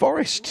 Craig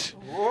Forrest.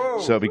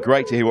 So it'll be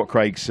great to hear what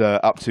Craig's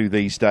up to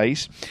these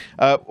days.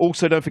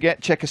 Also, don't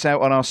forget, check us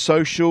out on our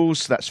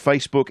socials. That's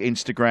Facebook,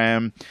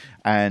 Instagram,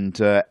 and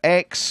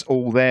X,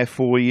 all there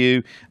for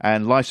you.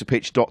 And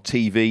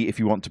lifesapitch.tv if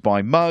you want to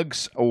buy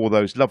mugs, all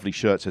those lovely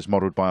shirts as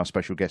modelled by our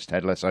special guest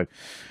Ted Lasso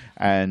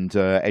and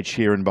Ed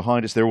Sheeran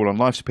behind us. They're all on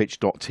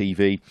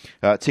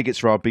lifesapitch.tv. Tickets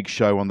for our big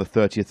show on the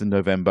 30th of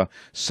November,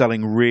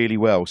 selling really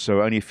well,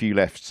 so only a few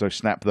left, so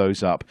snap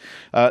those up.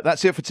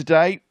 That's it for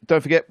today.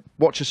 Don't forget,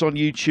 watch us on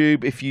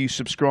YouTube. If you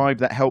subscribe,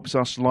 that helps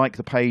us. Like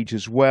the page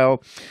as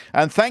well.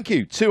 And thank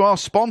you to our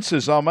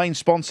sponsors, our main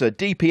sponsor,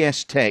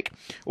 DPS Tech,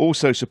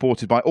 also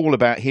supported by All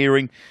About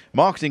Hearing,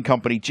 marketing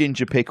company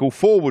Ginger Pickle,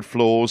 Forward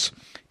Floors,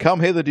 Come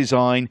Hither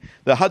Design,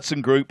 the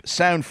Hudson Group,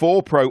 Sound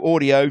 4 Pro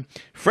Audio,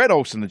 Fred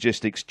Olsen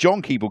Logistics,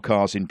 John Keeble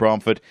Cars in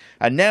Bramford,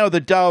 and now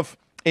the Dove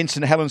in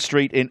St Helens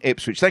Street in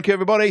Ipswich. Thank you,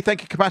 everybody.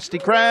 Thank you, Capacity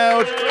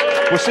Crowd.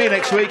 We'll see you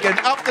next week. And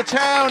up the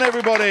town,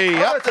 everybody.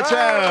 Up the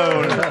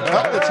town.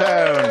 Up the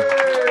town.